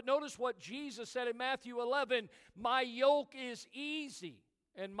Lord. But notice what Jesus said in Matthew 11, "My yoke is easy,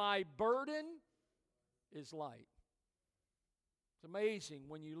 and my burden is light." It's amazing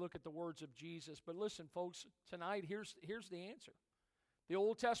when you look at the words of Jesus. But listen, folks, tonight, here's the answer. The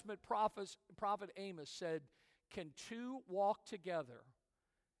Old Testament prophet Amos said, "Can two walk together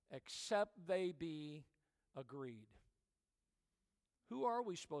except they be agreed?" Who are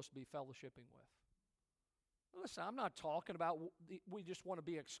we supposed to be fellowshipping with? Listen, I'm not talking about we just want to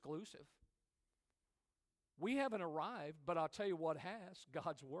be exclusive. We haven't arrived, but I'll tell you what has,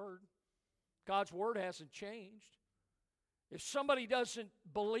 God's Word. God's Word hasn't changed. If somebody doesn't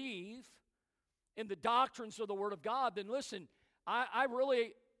believe in the doctrines of the Word of God, then listen, I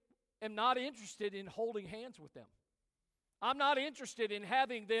really am not interested in holding hands with them. I'm not interested in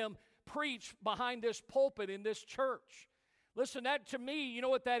having them preach behind this pulpit in this church. Listen, that to me, you know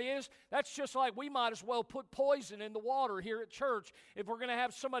what that is? That's just like we might as well put poison in the water here at church if we're going to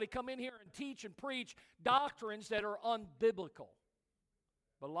have somebody come in here and teach and preach doctrines that are unbiblical.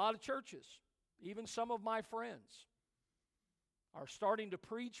 But a lot of churches, even some of my friends, are starting to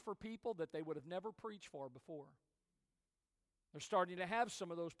preach for people that they would have never preached for before. They're starting to have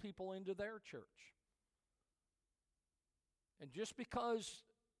some of those people into their church. And just because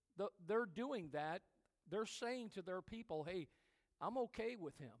they're doing that, they're saying to their people, hey, I'm okay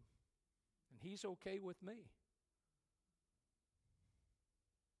with him, and he's okay with me.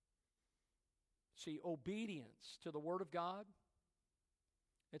 See, obedience to the Word of God,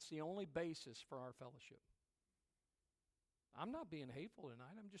 it's the only basis for our fellowship. I'm not being hateful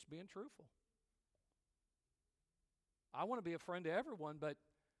tonight. I'm just being truthful. I want to be a friend to everyone, but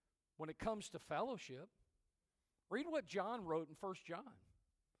when it comes to fellowship, read what John wrote in 1 John.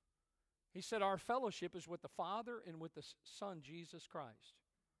 He said, our fellowship is with the Father and with the Son, Jesus Christ.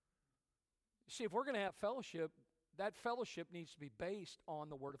 See, if we're going to have fellowship, that fellowship needs to be based on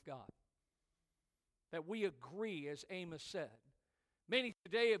the Word of God. That we agree, as Amos said. Many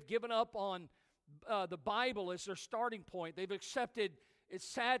today have given up on the Bible as their starting point. They've accepted,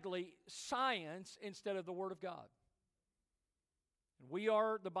 sadly, science instead of the Word of God.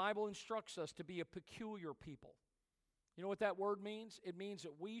 The Bible instructs us to be a peculiar people. You know what that word means? It means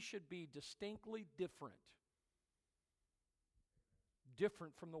that we should be distinctly different.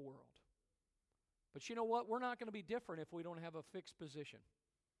 Different from the world. But you know what? We're not going to be different if we don't have a fixed position.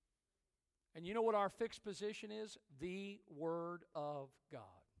 And you know what our fixed position is? The Word of God.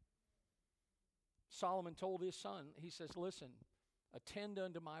 Solomon told his son, he says, listen, attend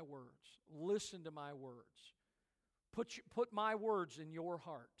unto my words. Listen to my words. Put my words in your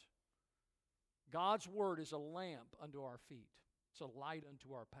heart. God's Word is a lamp unto our feet. It's a light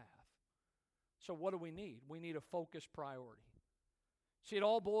unto our path. So what do we need? We need a focused priority. See, it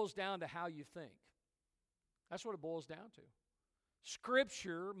all boils down to how you think. That's what it boils down to.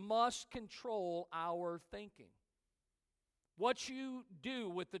 Scripture must control our thinking. What you do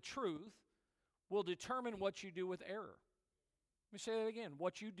with the truth will determine what you do with error. Let me say that again.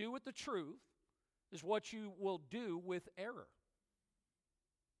 What you do with the truth is what you will do with error.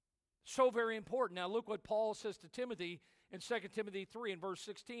 So very important. Now look what Paul says to Timothy in 2 Timothy 3 and verse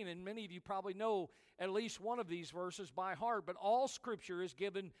 16, and many of you probably know at least one of these verses by heart, but all Scripture is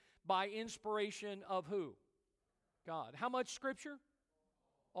given by inspiration of who? God. How much Scripture?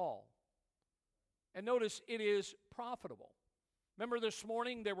 All. And notice it is profitable. Remember this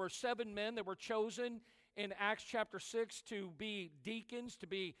morning there were 7 men that were chosen in Acts chapter 6 to be deacons, to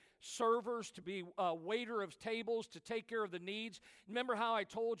be servers, to be waiter of tables, to take care of the needs. Remember how I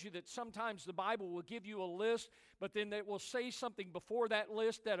told you that sometimes the Bible will give you a list, but then it will say something before that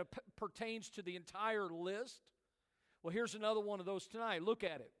list that pertains to the entire list? Well, here's another one of those tonight. Look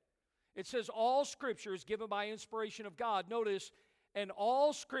at it. It says all Scripture is given by inspiration of God. Notice, and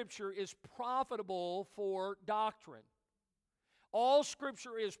all Scripture is profitable for doctrine. All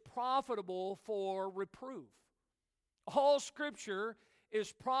Scripture is profitable for reproof. All Scripture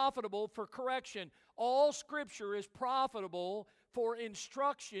is profitable for correction. All Scripture is profitable for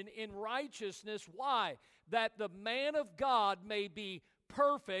instruction in righteousness. Why? That the man of God may be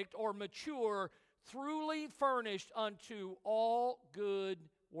perfect or mature, truly furnished unto all good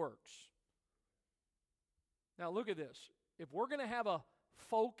works. Now look at this. If we're going to have a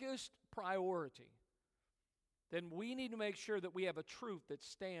focused priority, then we need to make sure that we have a truth that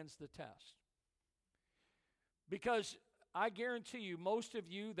stands the test. Because I guarantee you, most of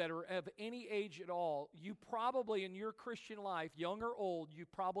you that are of any age at all, you probably in your Christian life, young or old, you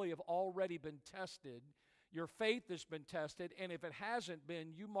probably have already been tested. Your faith has been tested, and if it hasn't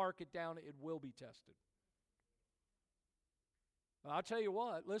been, you mark it down, it will be tested. But I'll tell you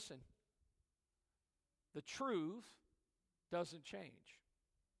what, listen, the truth doesn't change.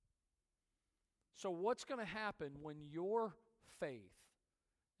 So what's going to happen when your faith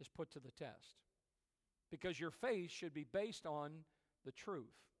is put to the test? Because your faith should be based on the truth.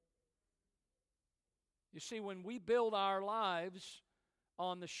 You see, when we build our lives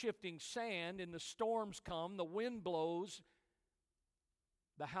on the shifting sand and the storms come, the wind blows,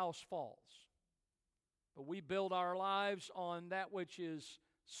 the house falls. But we build our lives on that which is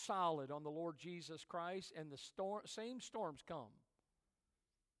solid, on the Lord Jesus Christ, and the same storms come.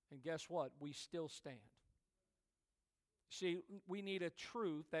 And guess what? We still stand. See, we need a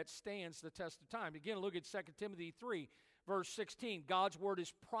truth that stands the test of time. Again, look at 2 Timothy 3, verse 16. God's word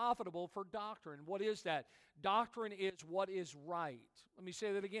is profitable for doctrine. What is that? Doctrine is what is right. Let me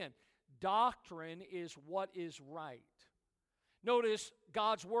say that again. Doctrine is what is right. Notice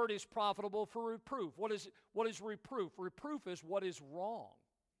God's word is profitable for reproof. What is reproof? Reproof is what is wrong.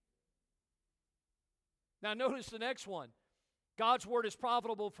 Now notice the next one. God's word is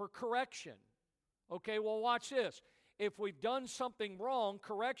profitable for correction. Okay, well watch this. If we've done something wrong,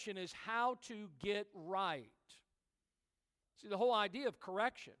 correction is how to get right. See, the whole idea of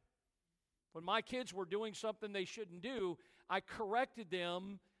correction. When my kids were doing something they shouldn't do, I corrected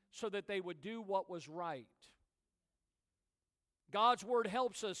them so that they would do what was right. God's word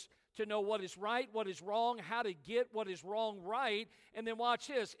helps us to know what is right, what is wrong, how to get what is wrong right. And then watch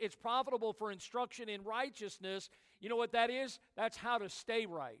this. It's profitable for instruction in righteousness. You know what that is? That's how to stay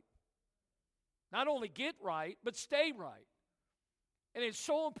right. Not only get right, but stay right. And it's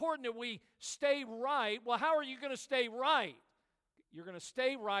so important that we stay right. Well, how are you going to stay right? You're going to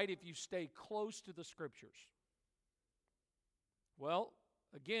stay right if you stay close to the Scriptures. Well,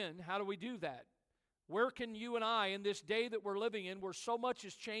 again, how do we do that? Where can you and I, in this day that we're living in, where so much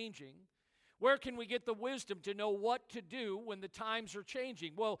is changing, where can we get the wisdom to know what to do when the times are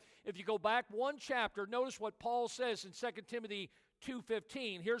changing? Well, if you go back one chapter, notice what Paul says in 2 Timothy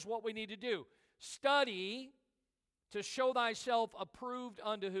 2:15. Here's what we need to do. Study to show thyself approved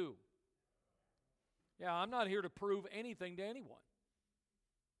unto who? Yeah, I'm not here to prove anything to anyone.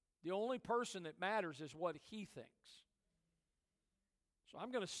 The only person that matters is what he thinks. So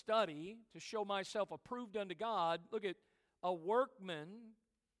I'm going to study to show myself approved unto God. Look at a workman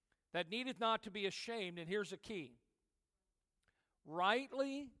that needeth not to be ashamed. And here's a key.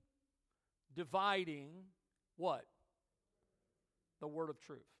 Rightly dividing what? The word of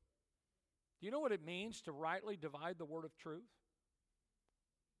truth. Do you know what it means to rightly divide the word of truth?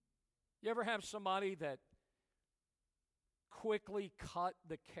 You ever have somebody that quickly cut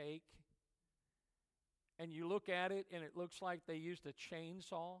the cake and you look at it and it looks like they used a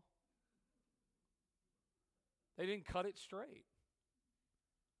chainsaw? They didn't cut it straight.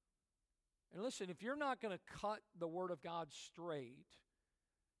 And listen, if you're not going to cut the Word of God straight,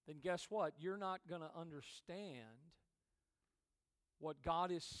 then guess what? You're not going to understand what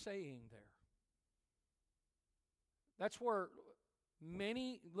God is saying there. That's where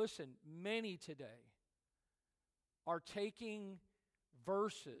many today are taking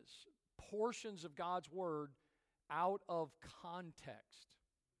verses, portions of God's Word out of context.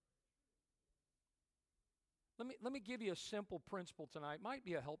 Let me give you a simple principle tonight. It might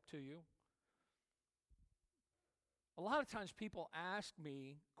be a help to you. A lot of times people ask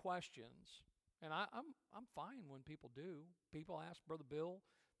me questions, and I'm fine when people do. People ask Brother Bill,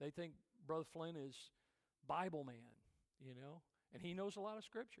 they think Brother Flynn is Bible man, and he knows a lot of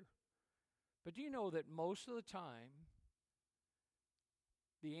Scripture. But do you know that most of the time,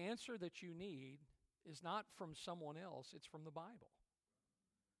 the answer that you need is not from someone else, it's from the Bible.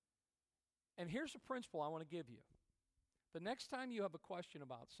 And here's a principle I want to give you. The next time you have a question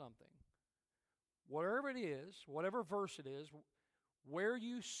about something, whatever it is, whatever verse it is, where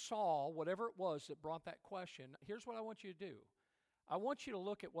you saw whatever it was that brought that question, here's what I want you to do. I want you to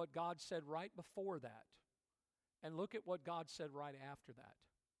look at what God said right before that and look at what God said right after that.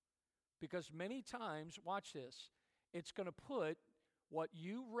 Because many times, watch this, it's going to put what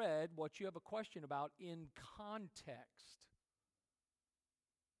you read, what you have a question about, in context.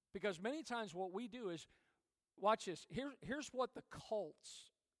 Because many times what we do is, watch this, here's what the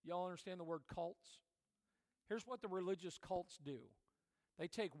cults, y'all understand the word cults? Here's what the religious cults do. They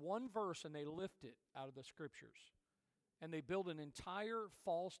take one verse and they lift it out of the Scriptures. And they build an entire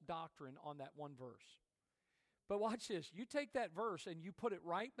false doctrine on that one verse. But watch this, you take that verse and you put it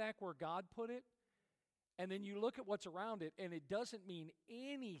right back where God put it, and then you look at what's around it, and it doesn't mean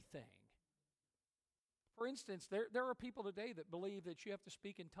anything. For instance, there are people today that believe that you have to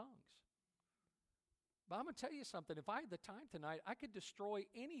speak in tongues. But I'm going to tell you something. If I had the time tonight, I could destroy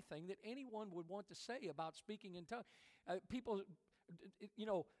anything that anyone would want to say about speaking in tongues. People,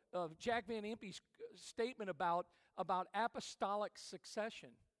 Jack Van Impe's statement about apostolic succession.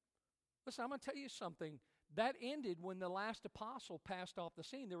 Listen, I'm going to tell you something. That ended when the last apostle passed off the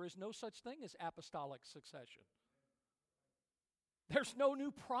scene. There is no such thing as apostolic succession. There's no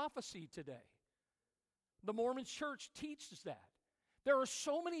new prophecy today. The Mormon Church teaches that. There are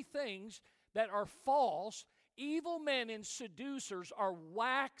so many things that are false. Evil men and seducers are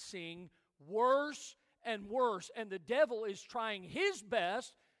waxing worse and worse. And the devil is trying his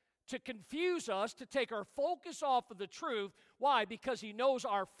best to confuse us, to take our focus off of the truth. Why? Because he knows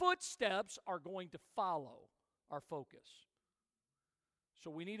our footsteps are going to follow our focus.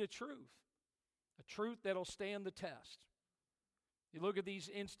 So we need a truth that'll stand the test. You look at these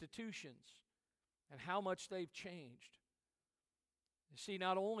institutions and how much they've changed. You see,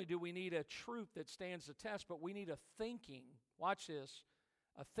 not only do we need a truth that stands the test, but we need a thinking, Watch this.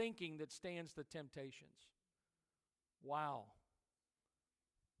 A thinking that stands the temptations. Wow.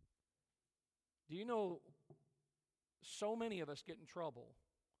 Do you know so many of us get in trouble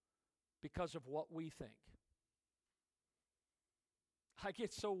because of what we think? I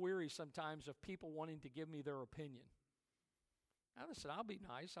get so weary sometimes of people wanting to give me their opinion. Now listen, I'll be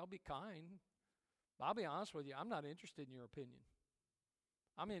nice, I'll be kind. But I'll be honest with you, I'm not interested in your opinion.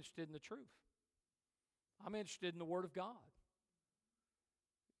 I'm interested in the truth. I'm interested in the Word of God.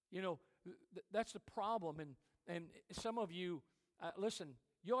 You know, that's the problem. And some of you, listen,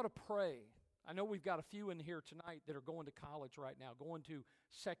 you ought to pray. I know we've got a few in here tonight that are going to college right now, going to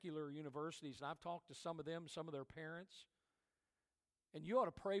secular universities. And I've talked to some of them, some of their parents. And you ought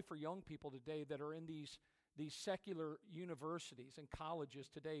to pray for young people today that are in these secular universities and colleges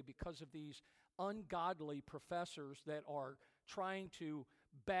today because of these ungodly professors that are trying to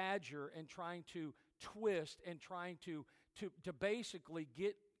badger and trying to twist and trying to basically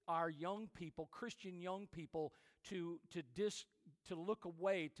get our young people, Christian young people, to look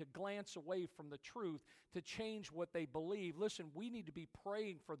away, to glance away from the truth, to change what they believe. Listen, we need to be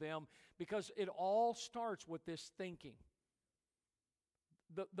praying for them because it all starts with this thinking.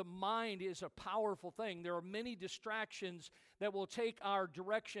 The mind is a powerful thing. There are many distractions that will take our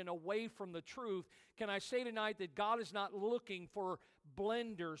direction away from the truth. Can I say tonight that God is not looking for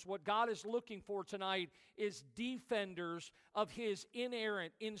blenders? What God is looking for tonight is defenders of His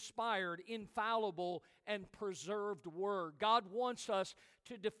inerrant, inspired, infallible, and preserved Word. God wants us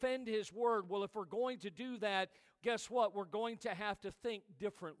to defend His Word. Well, if we're going to do that, guess what? We're going to have to think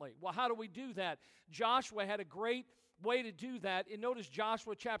differently. Well, how do we do that? Joshua had a great way to do that. And notice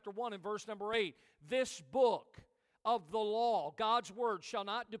Joshua chapter 1 and verse number 8. This book of the law, God's word, shall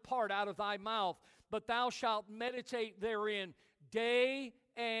not depart out of thy mouth, but thou shalt meditate therein day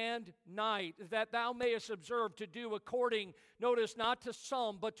and night, that thou mayest observe to do according, notice, not to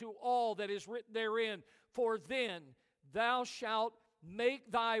some, but to all that is written therein. For then thou shalt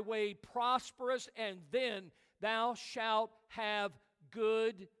make thy way prosperous, and then thou shalt have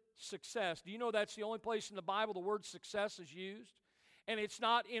good success. Do you know that's the only place in the Bible the word success is used? And it's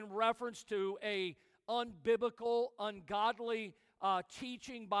not in reference to a unbiblical, ungodly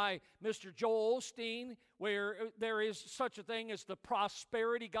teaching by Mr. Joel Osteen, where there is such a thing as the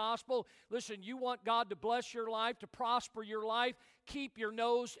prosperity gospel. Listen, you want God to bless your life, to prosper your life, keep your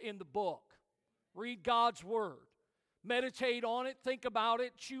nose in the book. Read God's word. Meditate on it, think about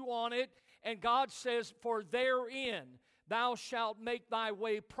it, chew on it, and God says, for therein thou shalt make thy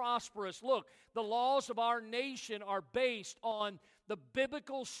way prosperous. Look, the laws of our nation are based on the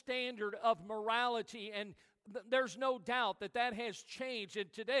biblical standard of morality, and there's no doubt that that has changed.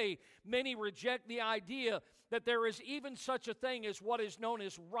 And today, many reject the idea that there is even such a thing as what is known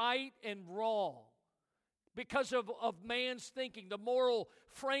as right and wrong. Because of man's thinking, the moral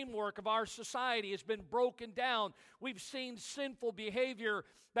framework of our society has been broken down. We've seen sinful behavior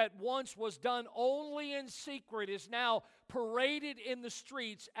that once was done only in secret is now paraded in the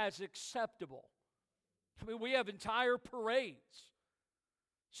streets as acceptable. I mean, we have entire parades,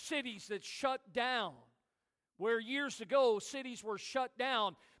 cities that shut down, where years ago cities were shut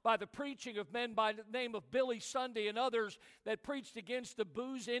down by the preaching of men by the name of Billy Sunday and others that preached against the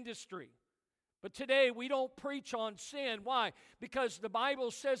booze industry. But today we don't preach on sin. Why? Because the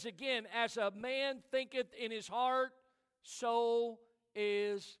Bible says again, as a man thinketh in his heart, so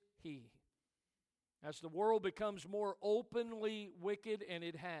is he. As the world becomes more openly wicked, and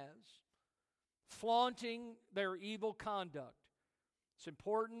it has, flaunting their evil conduct, it's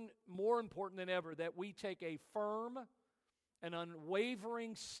important, more important than ever, that we take a firm and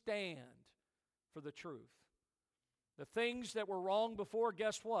unwavering stand for the truth. The things that were wrong before,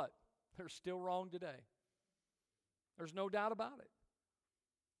 guess what? They're still wrong today. There's no doubt about it.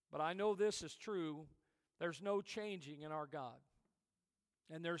 But I know this is true. There's no changing in our God.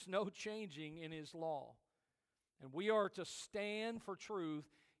 And there's no changing in His law. And we are to stand for truth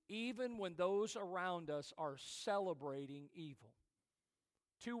even when those around us are celebrating evil.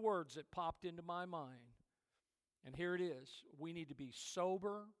 Two words that popped into my mind. And here it is. We need to be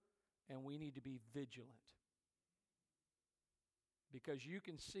sober and we need to be vigilant. Because you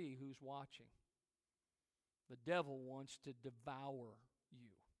can see who's watching. The devil wants to devour you,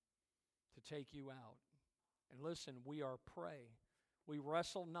 to take you out. And listen, we are prey. We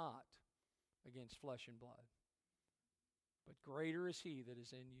wrestle not against flesh and blood. But greater is He that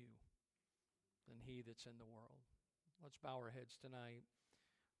is in you than he that's in the world. Let's bow our heads tonight.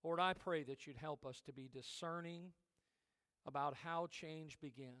 Lord, I pray that you'd help us to be discerning about how change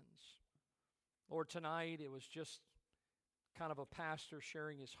begins. Lord, tonight it was just kind of a pastor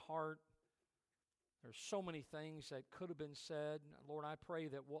sharing his heart There's so many things that could have been said. Lord, I pray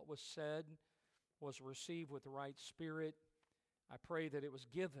that what was said was received with the right spirit. I pray that it was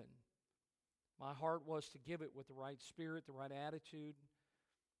given. My heart was to give it with the right spirit, the right attitude.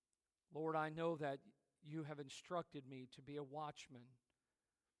 Lord, I know that you have instructed me to be a watchman.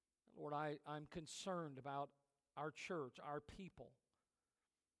 Lord, I'm concerned about our church, our people,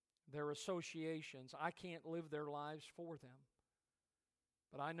 their associations. I can't live their lives for them.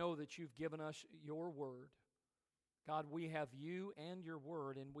 But I know that you've given us your word. God, we have you and your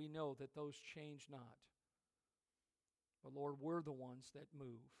word, and we know that those change not. But Lord, we're the ones that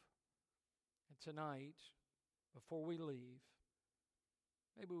move. And tonight, before we leave,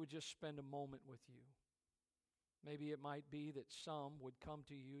 maybe we just spend a moment with you. Maybe it might be that some would come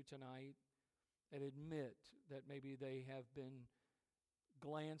to you tonight and admit that maybe they have been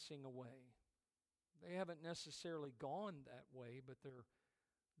glancing away. They haven't necessarily gone that way, but they're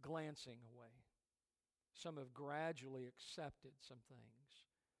glancing away. Some have gradually accepted some things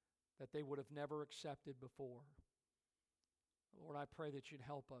that they would have never accepted before. Lord, I pray that you'd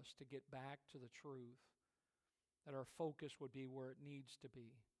help us to get back to the truth, that our focus would be where it needs to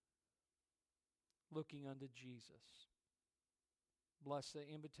be, looking unto Jesus. Bless the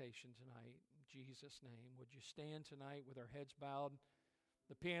invitation tonight. In Jesus' name, would you stand tonight with our heads bowed?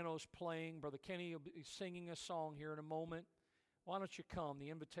 The piano's playing. Brother Kenny will be singing a song here in a moment. Why don't you come? The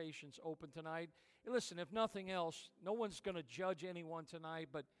invitation's open tonight. Hey, listen, if nothing else, no one's going to judge anyone tonight,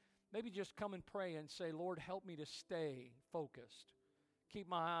 but maybe just come and pray and say, Lord, help me to stay focused. Keep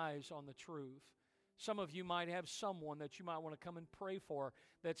my eyes on the truth. Some of you might have someone that you might want to come and pray for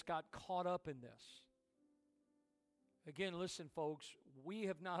that's got caught up in this. Again, listen, folks, we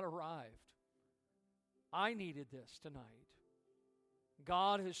have not arrived. I needed this tonight.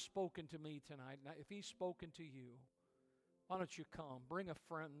 God has spoken to me tonight. Now, if He's spoken to you, why don't you come? Bring a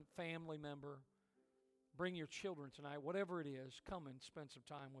friend, family member. Bring your children tonight. Whatever it is, come and spend some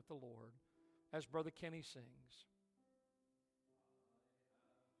time with the Lord as Brother Kenny sings.